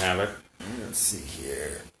Halloween Havoc. Let's see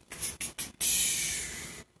here.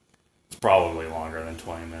 It's probably longer than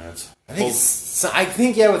 20 minutes. I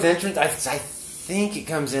think yeah, with entrance, I think it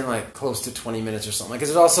comes in like close to 20 minutes or something. Because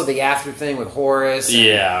there's also the after thing with Horace.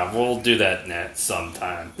 Yeah, we'll do that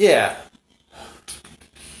sometime. Yeah.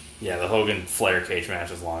 Yeah, the Hogan Flair cage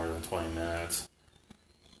match is longer than 20 minutes.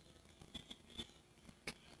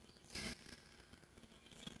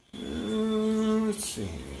 Let's see.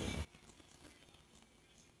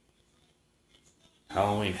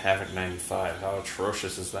 Halloween Havoc 95. How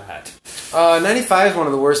atrocious is that? 95 is one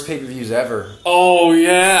of the worst pay-per-views ever. Oh,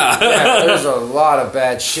 yeah. Yeah, there's a lot of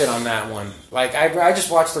bad shit on that one. Like, I just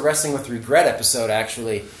watched the Wrestling with Regret episode,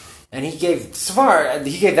 actually, and he gave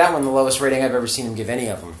that one the lowest rating I've ever seen him give any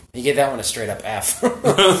of them. He gave that one a straight-up F.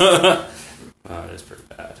 Oh, it is pretty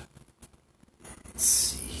bad. Let's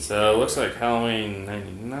see. So, it looks like Halloween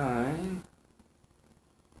 99...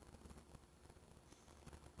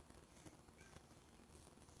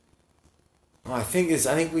 Oh, I think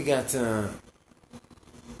we got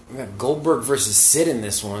Goldberg versus Sid in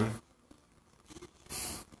this one.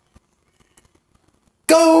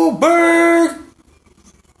 Goldberg!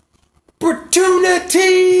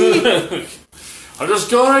 Opportunity! I'm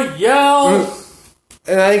just gonna yell!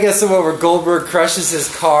 And I guess the one where Goldberg crushes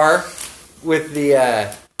his car with the.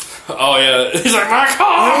 Oh yeah, he's like, my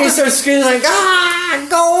car! And he starts screaming like,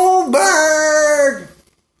 Goldberg!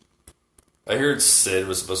 I heard Sid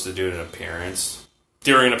was supposed to do an appearance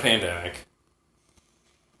during a pandemic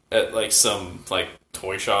at like some like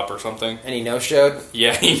toy shop or something. And he no-showed?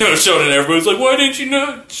 Yeah, he no-showed, and everybody's like, why didn't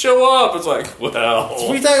you show up? It's like, well, what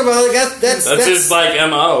are you talking about? Like, that's his like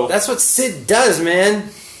MO. That's what Sid does, man.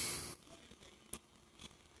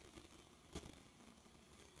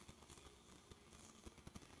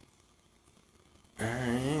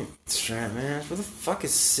 Alright, strap man. Where the fuck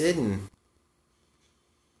is Sid and...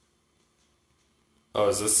 Oh,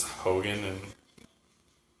 is this Hogan and...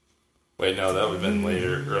 Wait, no, that would have been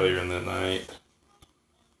earlier in the night.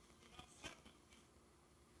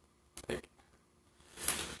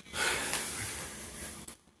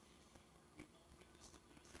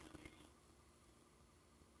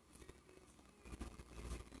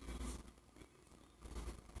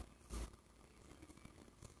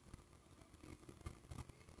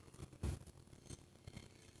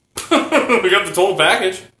 We got the total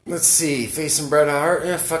package. Let's see. Facing Bret Hart.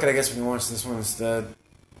 Yeah, fuck it. I guess we can watch this one instead.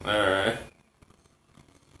 Alright.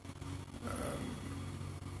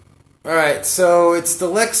 Alright, so it's the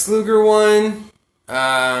Lex Luger one.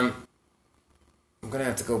 I'm gonna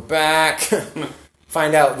have to go back.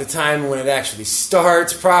 Find out the time when it actually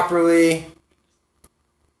starts properly.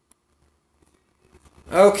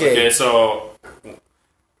 Okay, so...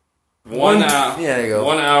 Yeah, there you go.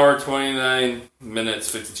 1 hour, 29 minutes,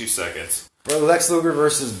 52 seconds. Lex Luger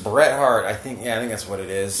versus Bret Hart. I think that's what it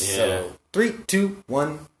is. Yeah. So 3, 2,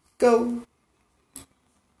 1, go.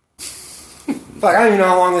 Fuck, I don't even know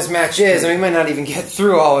how long this match is. I mean, we might not even get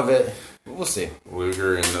through all of it. We'll see.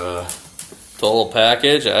 Luger and total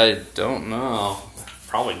package? I don't know.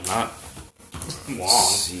 Probably not long.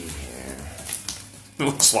 Let's see here. It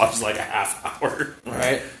looks like a half hour.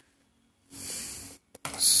 Right.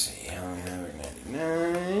 Let's see. How many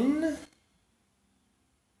 99?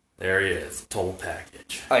 There he is. Total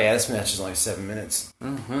package. Oh, yeah, this match is only 7 minutes.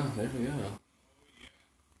 Uh-huh. There we go.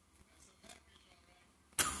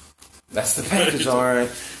 That's the package, alright.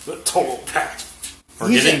 The total package. We're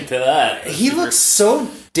getting to that. He looks so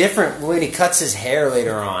different when he cuts his hair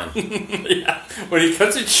later on. Yeah, when he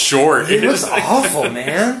cuts it short. It looks awful,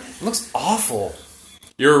 man. It looks awful.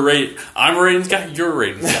 I'm a ratings guy, you're a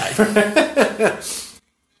ratings guy.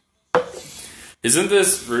 Isn't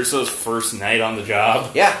this Russo's first night on the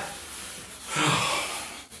job? Yeah.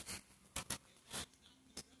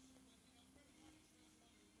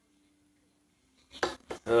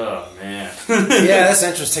 Oh, man. Yeah, this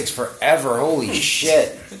entrance takes forever. Holy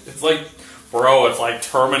shit. It's like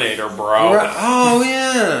Terminator, bro. Oh,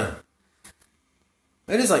 yeah.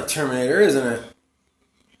 It is like Terminator, isn't it?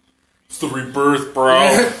 It's the rebirth, bro.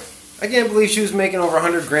 I can't believe she was making over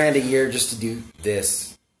 $100,000 a year just to do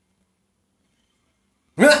this.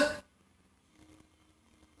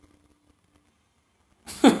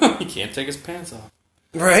 He can't take his pants off.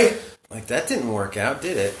 Right? Like, that didn't work out,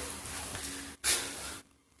 did it?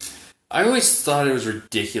 I always thought it was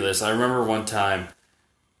ridiculous. I remember one time,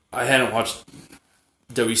 I hadn't watched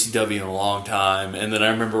WCW in a long time, and then I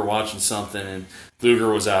remember watching something, and Luger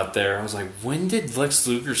was out there. I was like, when did Lex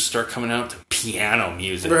Luger start coming out to piano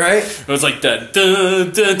music? Right? It was like that,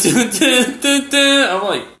 dun, dun, dun, dun, dun, dun. I'm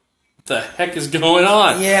like, what the heck is going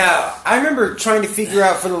on? Yeah, I remember trying to figure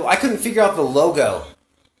out I couldn't figure out the logo.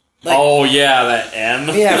 Like, oh, yeah, that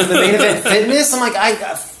M. Yeah, for the Main Event Fitness. I'm like,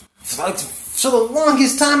 for the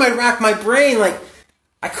longest time, I racked my brain. Like,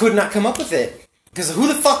 I could not come up with it. Because who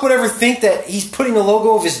the fuck would ever think that he's putting the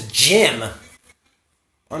logo of his gym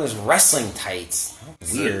on his wrestling tights?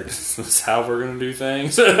 Weird. Is this how we're going to do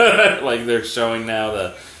things? Like, they're showing now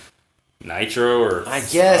the Nitro or I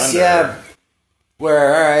guess, Thunder. yeah.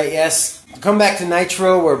 Where, alright, yes. Come back to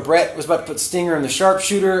Nitro, where Brett was about to put Stinger in the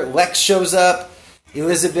sharpshooter. Lex shows up.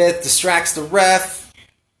 Elizabeth distracts the ref.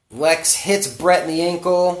 Lex hits Brett in the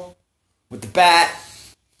ankle with the bat.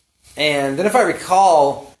 And then if I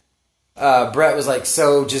recall, Brett was like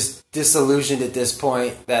so just disillusioned at this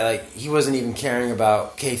point that like he wasn't even caring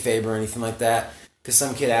about kayfabe or anything like that. Because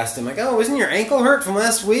some kid asked him like, "Oh, isn't your ankle hurt from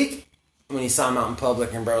last week?" When he saw him out in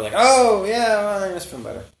public, and Brett was like, "Oh yeah, well, I just feel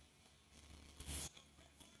better."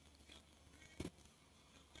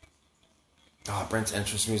 Oh, Brent's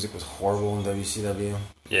entrance music was horrible in WCW.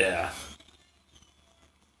 Yeah.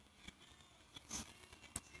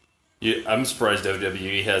 I'm surprised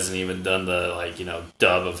WWE hasn't even done the,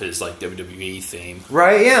 dub of his, WWE theme.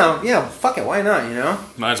 Right, yeah, fuck it, why not,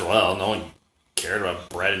 Might as well. No one cared about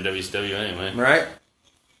Brett in WCW anyway. Right.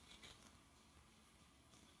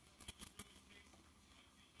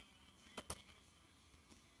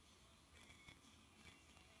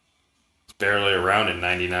 barely around in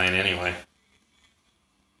 '99 anyway.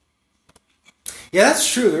 Yeah,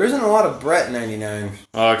 that's true. There isn't a lot of Bret in '99.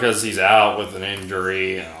 Oh, because he's out with an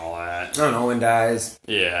injury and all that. I don't know when dies.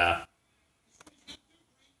 Yeah.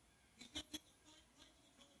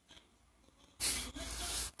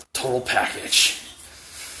 The total package.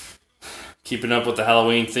 Keeping up with the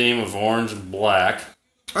Halloween theme of orange and black.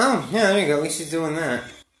 Oh, yeah, there you go. At least he's doing that.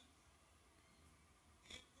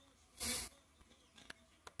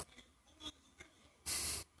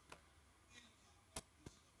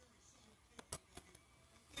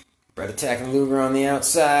 Bret attacking Luger on the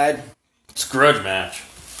outside. It's a grudge match.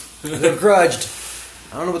 They're grudged.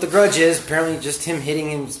 I don't know what the grudge is. Apparently just him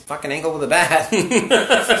hitting his fucking ankle with a bat.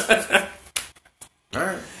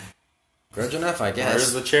 Alright. Grudge enough, I guess.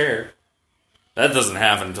 Where's the chair? That doesn't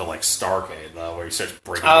happen until like Starrcade, though, where he starts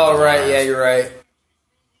breaking. Oh, right, arms. yeah, you're right.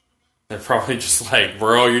 They're probably just like,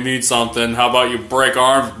 bro, you need something. How about you break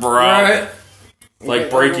arms, bro? Right. Like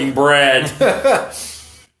breaking bread.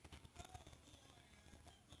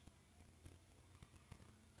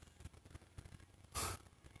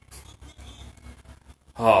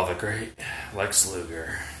 Oh, the great Lex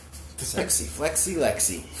Luger. Sexy, flexy,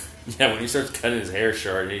 Lexi. Yeah, when he starts cutting his hair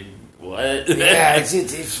short, what? Yeah, it's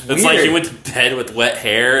weird. It's like he went to bed with wet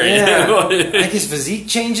hair. Yeah. Like his physique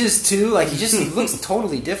changes too. Like he looks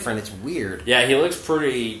totally different. It's weird. Yeah, he looks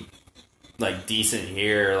pretty like decent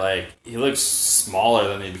here. Like he looks smaller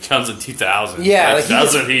than he becomes in 2000. Yeah, like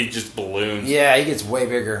that's when he just balloons. Yeah, he gets way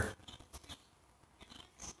bigger.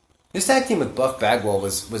 His tag team with Buff Bagwell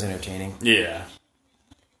was entertaining. Yeah.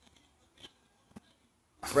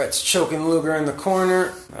 Bret's choking Luger in the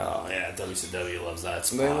corner. Oh yeah, WCW loves that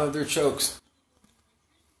spot. They love their chokes.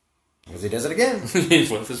 Because he does it again. He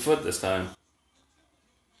flipped his foot this time.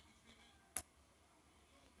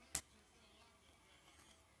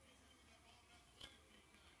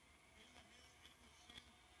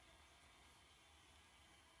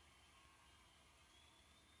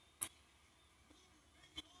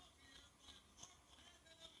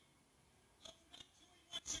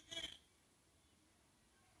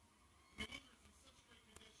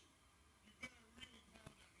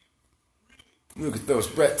 Luger throws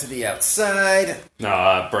Bret to the outside.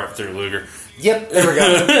 No, Bret threw Luger. Yep, there we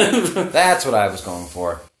go. That's what I was going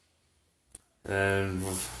for. And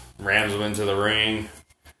rams him into the ring.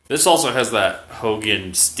 This also has that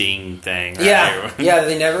Hogan Sting thing. Right? Yeah, yeah,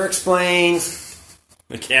 they never explained.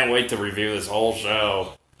 I can't wait to review this whole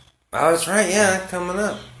show. Oh, that's right, yeah, coming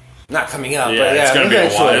up. Not coming up, Yeah, but yeah, it's gonna be a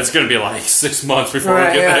eventually. while. It's gonna be like 6 months before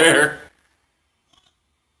Right, we get yeah. there.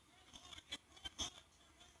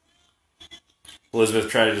 Elizabeth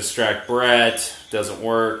tried to distract Bret. Doesn't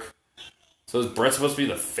work. So is Bret supposed to be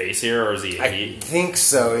the face here, or is he? I think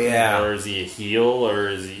so, yeah. Or is he a heel, or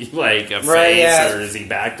is he like a Right, face, yeah. or is he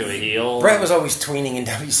back to a heel? Bret was always tweening in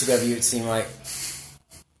WCW, it seemed like.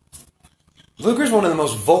 Luger's one of the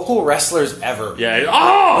most vocal wrestlers ever. Yeah.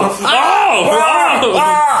 Oh!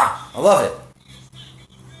 I love it.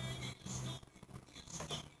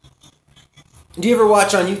 Do you ever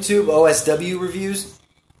watch on YouTube OSW reviews?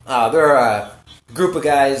 They're a group of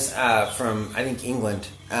guys from, I think, England.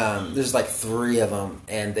 There's like 3 of them,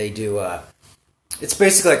 and they do. It's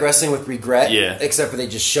basically like wrestling with regret, Yeah. Except for they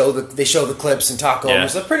just show the clips and talk over. Yeah.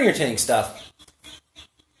 So pretty entertaining stuff.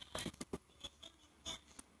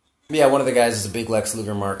 Yeah, one of the guys is a big Lex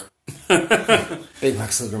Luger mark. Big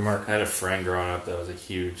Lex Luger mark. I had a friend growing up that was a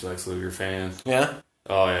huge Lex Luger fan. Yeah.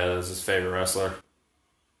 Oh yeah, that was his favorite wrestler.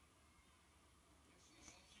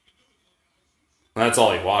 And that's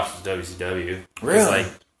all he watched was WCW. Really?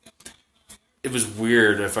 It was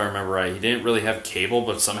weird if I remember right. He didn't really have cable,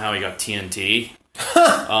 but somehow he got TNT.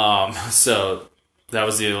 So that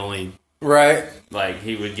was the only Right. like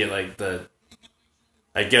he would get like the.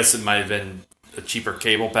 I guess it might have been a cheaper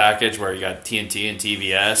cable package where he got TNT and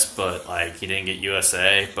TBS, but like he didn't get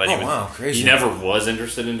USA. But crazy. he never was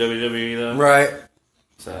interested in WWE though. Right.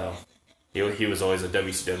 So he was always a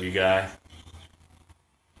WCW guy.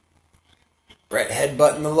 Bret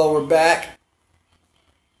headbutting the lower back.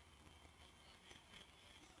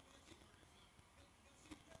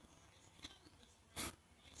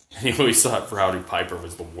 He always thought Rowdy Piper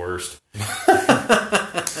was the worst.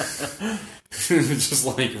 Just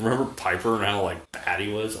like, remember Piper and how like bad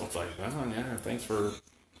he was? I was like, oh yeah, thanks for.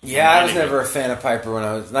 Yeah, I was never a fan of Piper when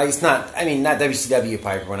I was. Like, it's not. I mean, not WCW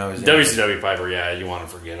Piper when I was. Younger. WCW Piper, yeah, you want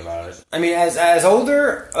to forget about it. I mean, as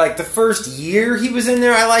older, like the first year he was in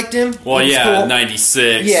there, I liked him. Well, He was yeah, cool.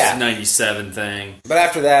 96, Yeah. 97 thing. But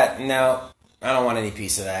after that, no, I don't want any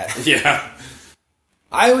piece of that. Yeah.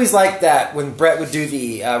 I always liked that when Bret would do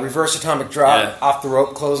the reverse atomic drop Yeah. off the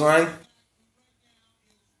rope clothesline.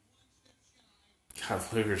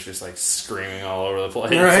 God, Luger's just like screaming all over the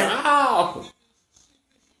place. Right. Ow!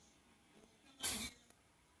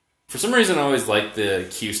 For some reason, I always like the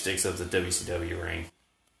acoustics of the WCW ring.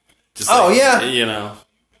 Just like, yeah. You know.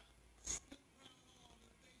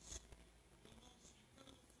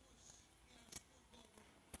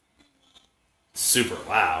 Super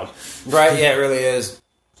loud. Right, yeah, it really is.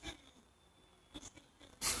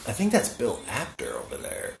 I think that's Bill Apter over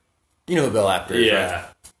there. You know who Bill Apter is, Yeah. right?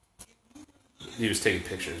 He was taking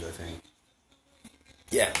pictures, I think.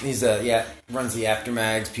 Yeah, he's runs the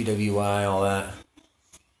Aftermags, PWI, all that.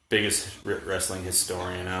 Biggest wrestling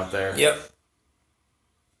historian out there. Yep.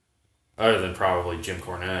 Other than probably Jim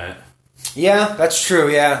Cornette. Yeah, that's true,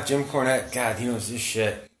 yeah. Jim Cornette, God, he knows this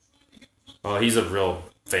shit. Well, he's a real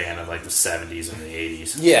fan of like the 70s and the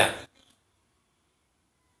 80s. Yeah.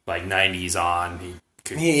 Like 90s on.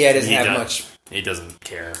 He doesn't have much. He doesn't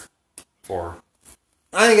care for.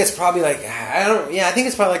 I think it's probably like, I think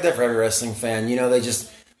it's probably like that for every wrestling fan. You know, they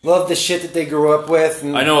just love the shit that they grew up with.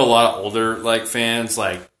 And, I know a lot of older like fans,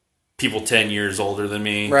 like people 10 years older than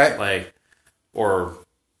me. Right. Like, or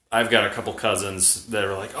I've got a couple cousins that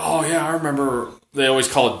are like, oh yeah, I remember, they always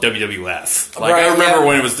call it WWF. Like, Right, I remember yeah.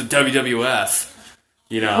 when it was the WWF.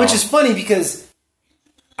 You know? Which is funny because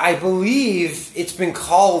I believe it's been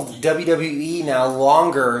called WWE now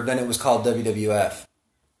longer than it was called WWF.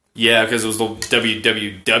 Yeah, because it was the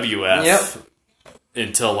WWF Yep.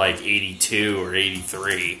 until like 82 or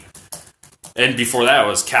 83. And before that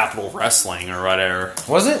was Capital Wrestling or whatever.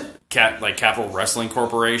 Was it? Like Capital Wrestling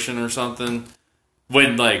Corporation or something.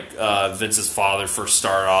 When like Vince's father first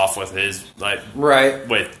started off with his Right.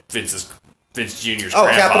 with Vince Jr.'s Oh,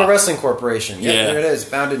 grandpa. Capital Wrestling Corporation. Yep, Yeah. there it is.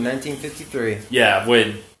 Founded in 1953. Yeah,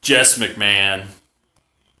 when Jess McMahon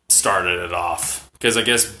started it off. Because I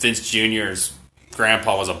guess Vince Jr.'s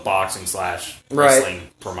grandpa was a boxing / wrestling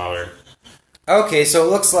promoter. Okay, so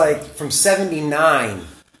it looks like from 79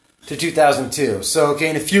 to 2002. So, okay,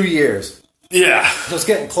 in a few years. Yeah. So it's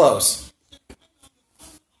getting close.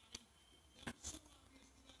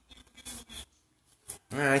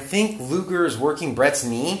 I think Luger is working Brett's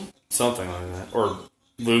knee. Something like that. Or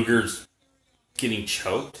Luger's getting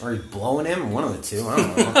choked. Or he's blowing him. One of the two. I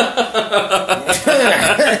don't know.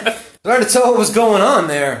 It's hard to tell what was going on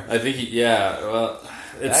there. I think well,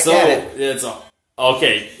 it's I get it's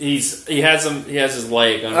okay. He has his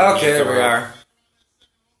leg underneath. Okay, there the we rope. are.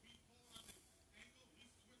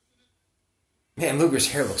 Man, Luger's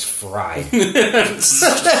hair looks fried. This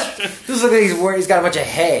looks like he's got a bunch of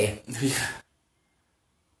hay.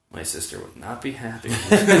 My sister would not be happy.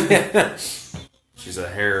 She's a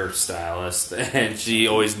hairstylist, and she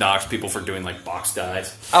always knocks people for doing like box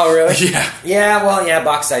dyes. Oh, really? Yeah. Yeah, well, yeah,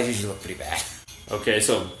 box dyes usually look pretty bad. Okay,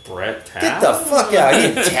 so Brett tapped. Get the fuck out. He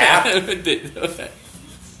didn't tap.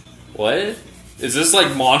 What? Is this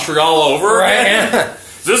like Montreal over Right? again?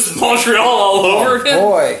 Is this Montreal all over again?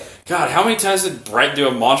 Boy. God, how many times did Brett do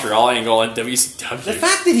a Montreal angle on WCW? The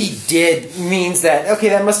fact that he did means that, okay,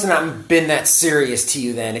 that must have not been that serious to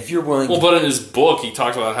you then, if you're willing to... Well, but in his book, he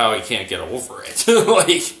talks about how he can't get over it.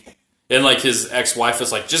 And his ex-wife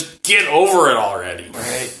is like, just get over it already.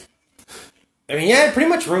 Right. I mean, yeah, it pretty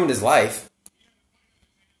much ruined his life.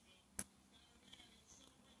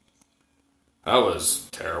 That was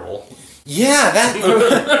terrible. Yeah,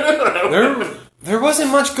 there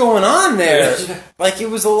wasn't much going on there. Like, it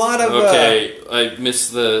was a lot of... Okay, I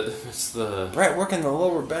missed the... Brett working the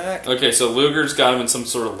lower back. Okay, so Luger's got him in some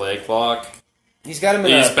sort of leg lock. He's got him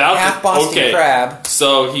in He's a about half to- Boston okay. Crab.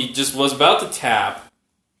 So he just was about to tap,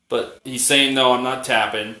 but he's saying, no, I'm not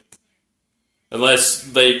tapping. Unless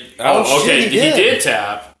they... Oh, okay, shit, he did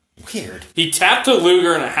tap. Weird. He tapped a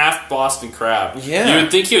Luger in a half Boston Crab. Yeah. You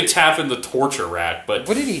would think he would tap in the torture rack, but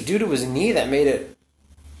What did he do to his knee that made it...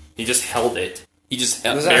 he just held it. He just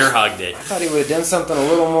Was that- bear hugged it. I thought he would have done something a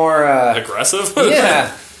little more... Aggressive?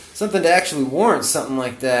 yeah. Something to actually warrant something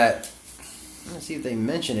like that. Let's see if they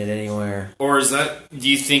mention it anywhere. Or is that... Do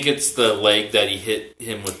you think it's the leg that he hit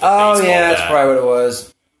him with the Oh, baseball yeah, that's bat? probably what it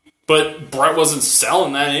was. But Brett wasn't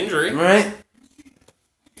selling that injury. Right?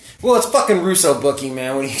 Well, it's fucking Russo booking,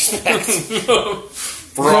 man. What do you expect?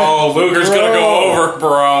 Bro, Luger's gonna go over,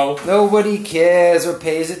 bro. Nobody cares or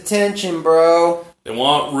pays attention, bro. They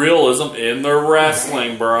want realism in their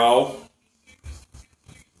wrestling, bro.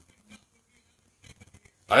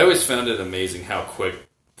 I always found it amazing how quick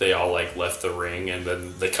they all left the ring and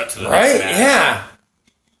then they cut to the Right? next match. Yeah.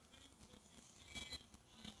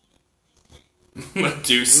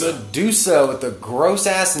 Medusa. Medusa with the gross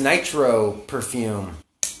ass nitro perfume.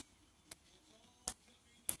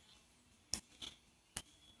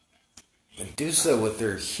 Medusa with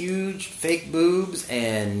her huge fake boobs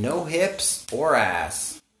and no hips or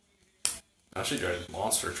ass. Now she drives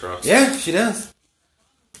monster trucks. Yeah, she does.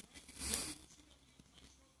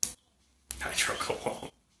 Nitro Cologne.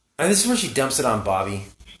 And this is where she dumps it on Bobby.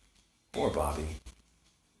 Poor Bobby.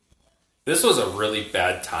 This was a really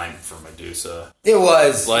bad time for Medusa. It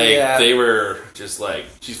was. Like, yeah. they were just like,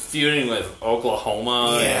 she's feuding with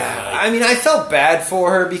Oklahoma. Yeah. And, like, I mean, I felt bad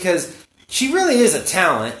for her because she really is a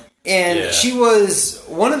talent. And she was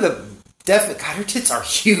one of the definite... God, her tits are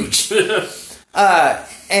huge.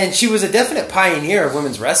 And she was a definite pioneer of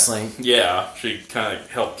women's wrestling. yeah, she kind of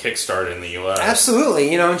helped kickstart it in the U.S.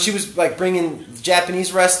 Absolutely. You know, and she was like bringing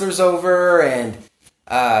Japanese wrestlers over and,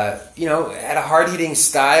 you know, had a hard-hitting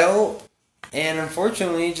style. And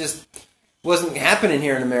unfortunately, it just wasn't happening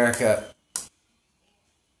here in America.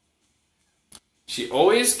 She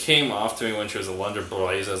always came off to me when she was a London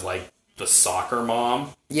Blaze as, like, the soccer mom.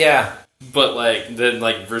 Yeah. But, like, then,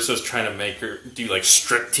 like, Russo's trying to make her do, like,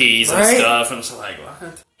 striptease and Right? stuff. And it's like,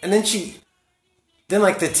 what? And then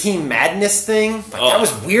like the Team Madness thing. Like, that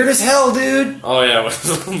was weird as hell, dude. Oh, yeah,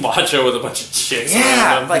 with Macho with a bunch of chicks.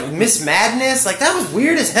 Yeah, around him. like Miss Madness. Like, that was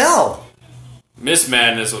weird as hell. Miss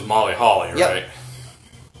Madness with Molly Holly, Yep. right?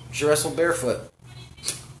 She wrestled barefoot.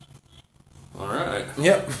 All right.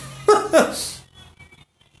 Yep.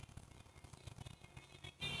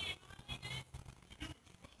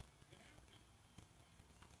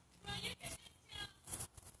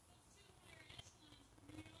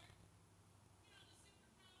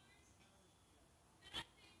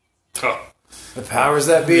 Huh. The powers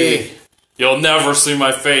that be. You'll never see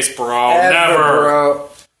my face, bro. Ever, Never. bro.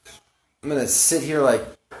 I'm gonna sit here like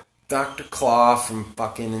Dr. Claw from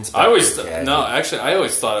fucking Inspector I always Gadget. I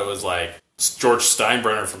always thought it was like George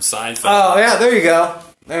Steinbrenner from Seinfeld. Oh yeah, there you go.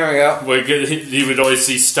 There we go. You would always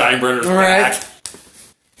see Steinbrenner's Right. back.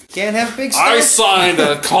 Can't have big I stars. signed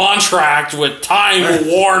a contract with Time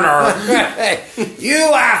Warner. Hey,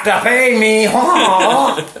 you have to pay me.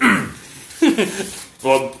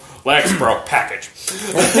 Well, Lex, bro, package.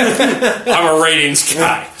 I'm a ratings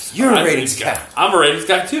guy. You're a ratings guy. I'm a ratings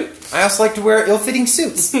guy too. I also like to wear ill-fitting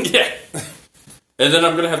suits. Yeah. And then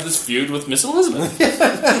I'm going to have this feud with Miss Elizabeth.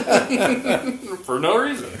 For no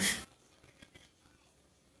reason.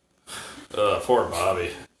 Poor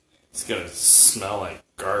Bobby. It's going to smell like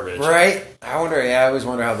garbage. Right? I always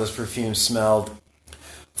wonder how those perfumes smelled.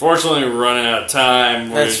 Fortunately, we're running out of time.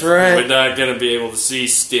 That's right. We're not going to be able to see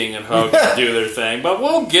Sting and Hogan do their thing, but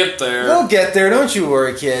we'll get there. We'll get there. Don't you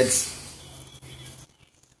worry, kids.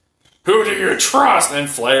 Who do you trust? And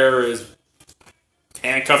Flair is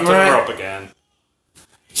handcuffed to the rope again.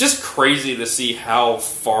 Just crazy to see how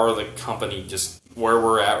far the company, just where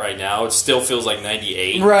we're at right now. It still feels like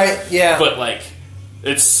 98. Right, yeah. But, like,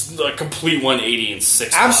 it's a complete 180 in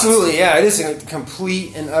 6 months. Absolutely, yeah. It is a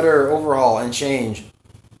complete and utter overhaul and change.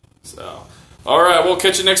 So, all right, we'll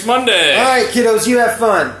catch you next Monday. All right, kiddos, you have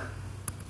fun.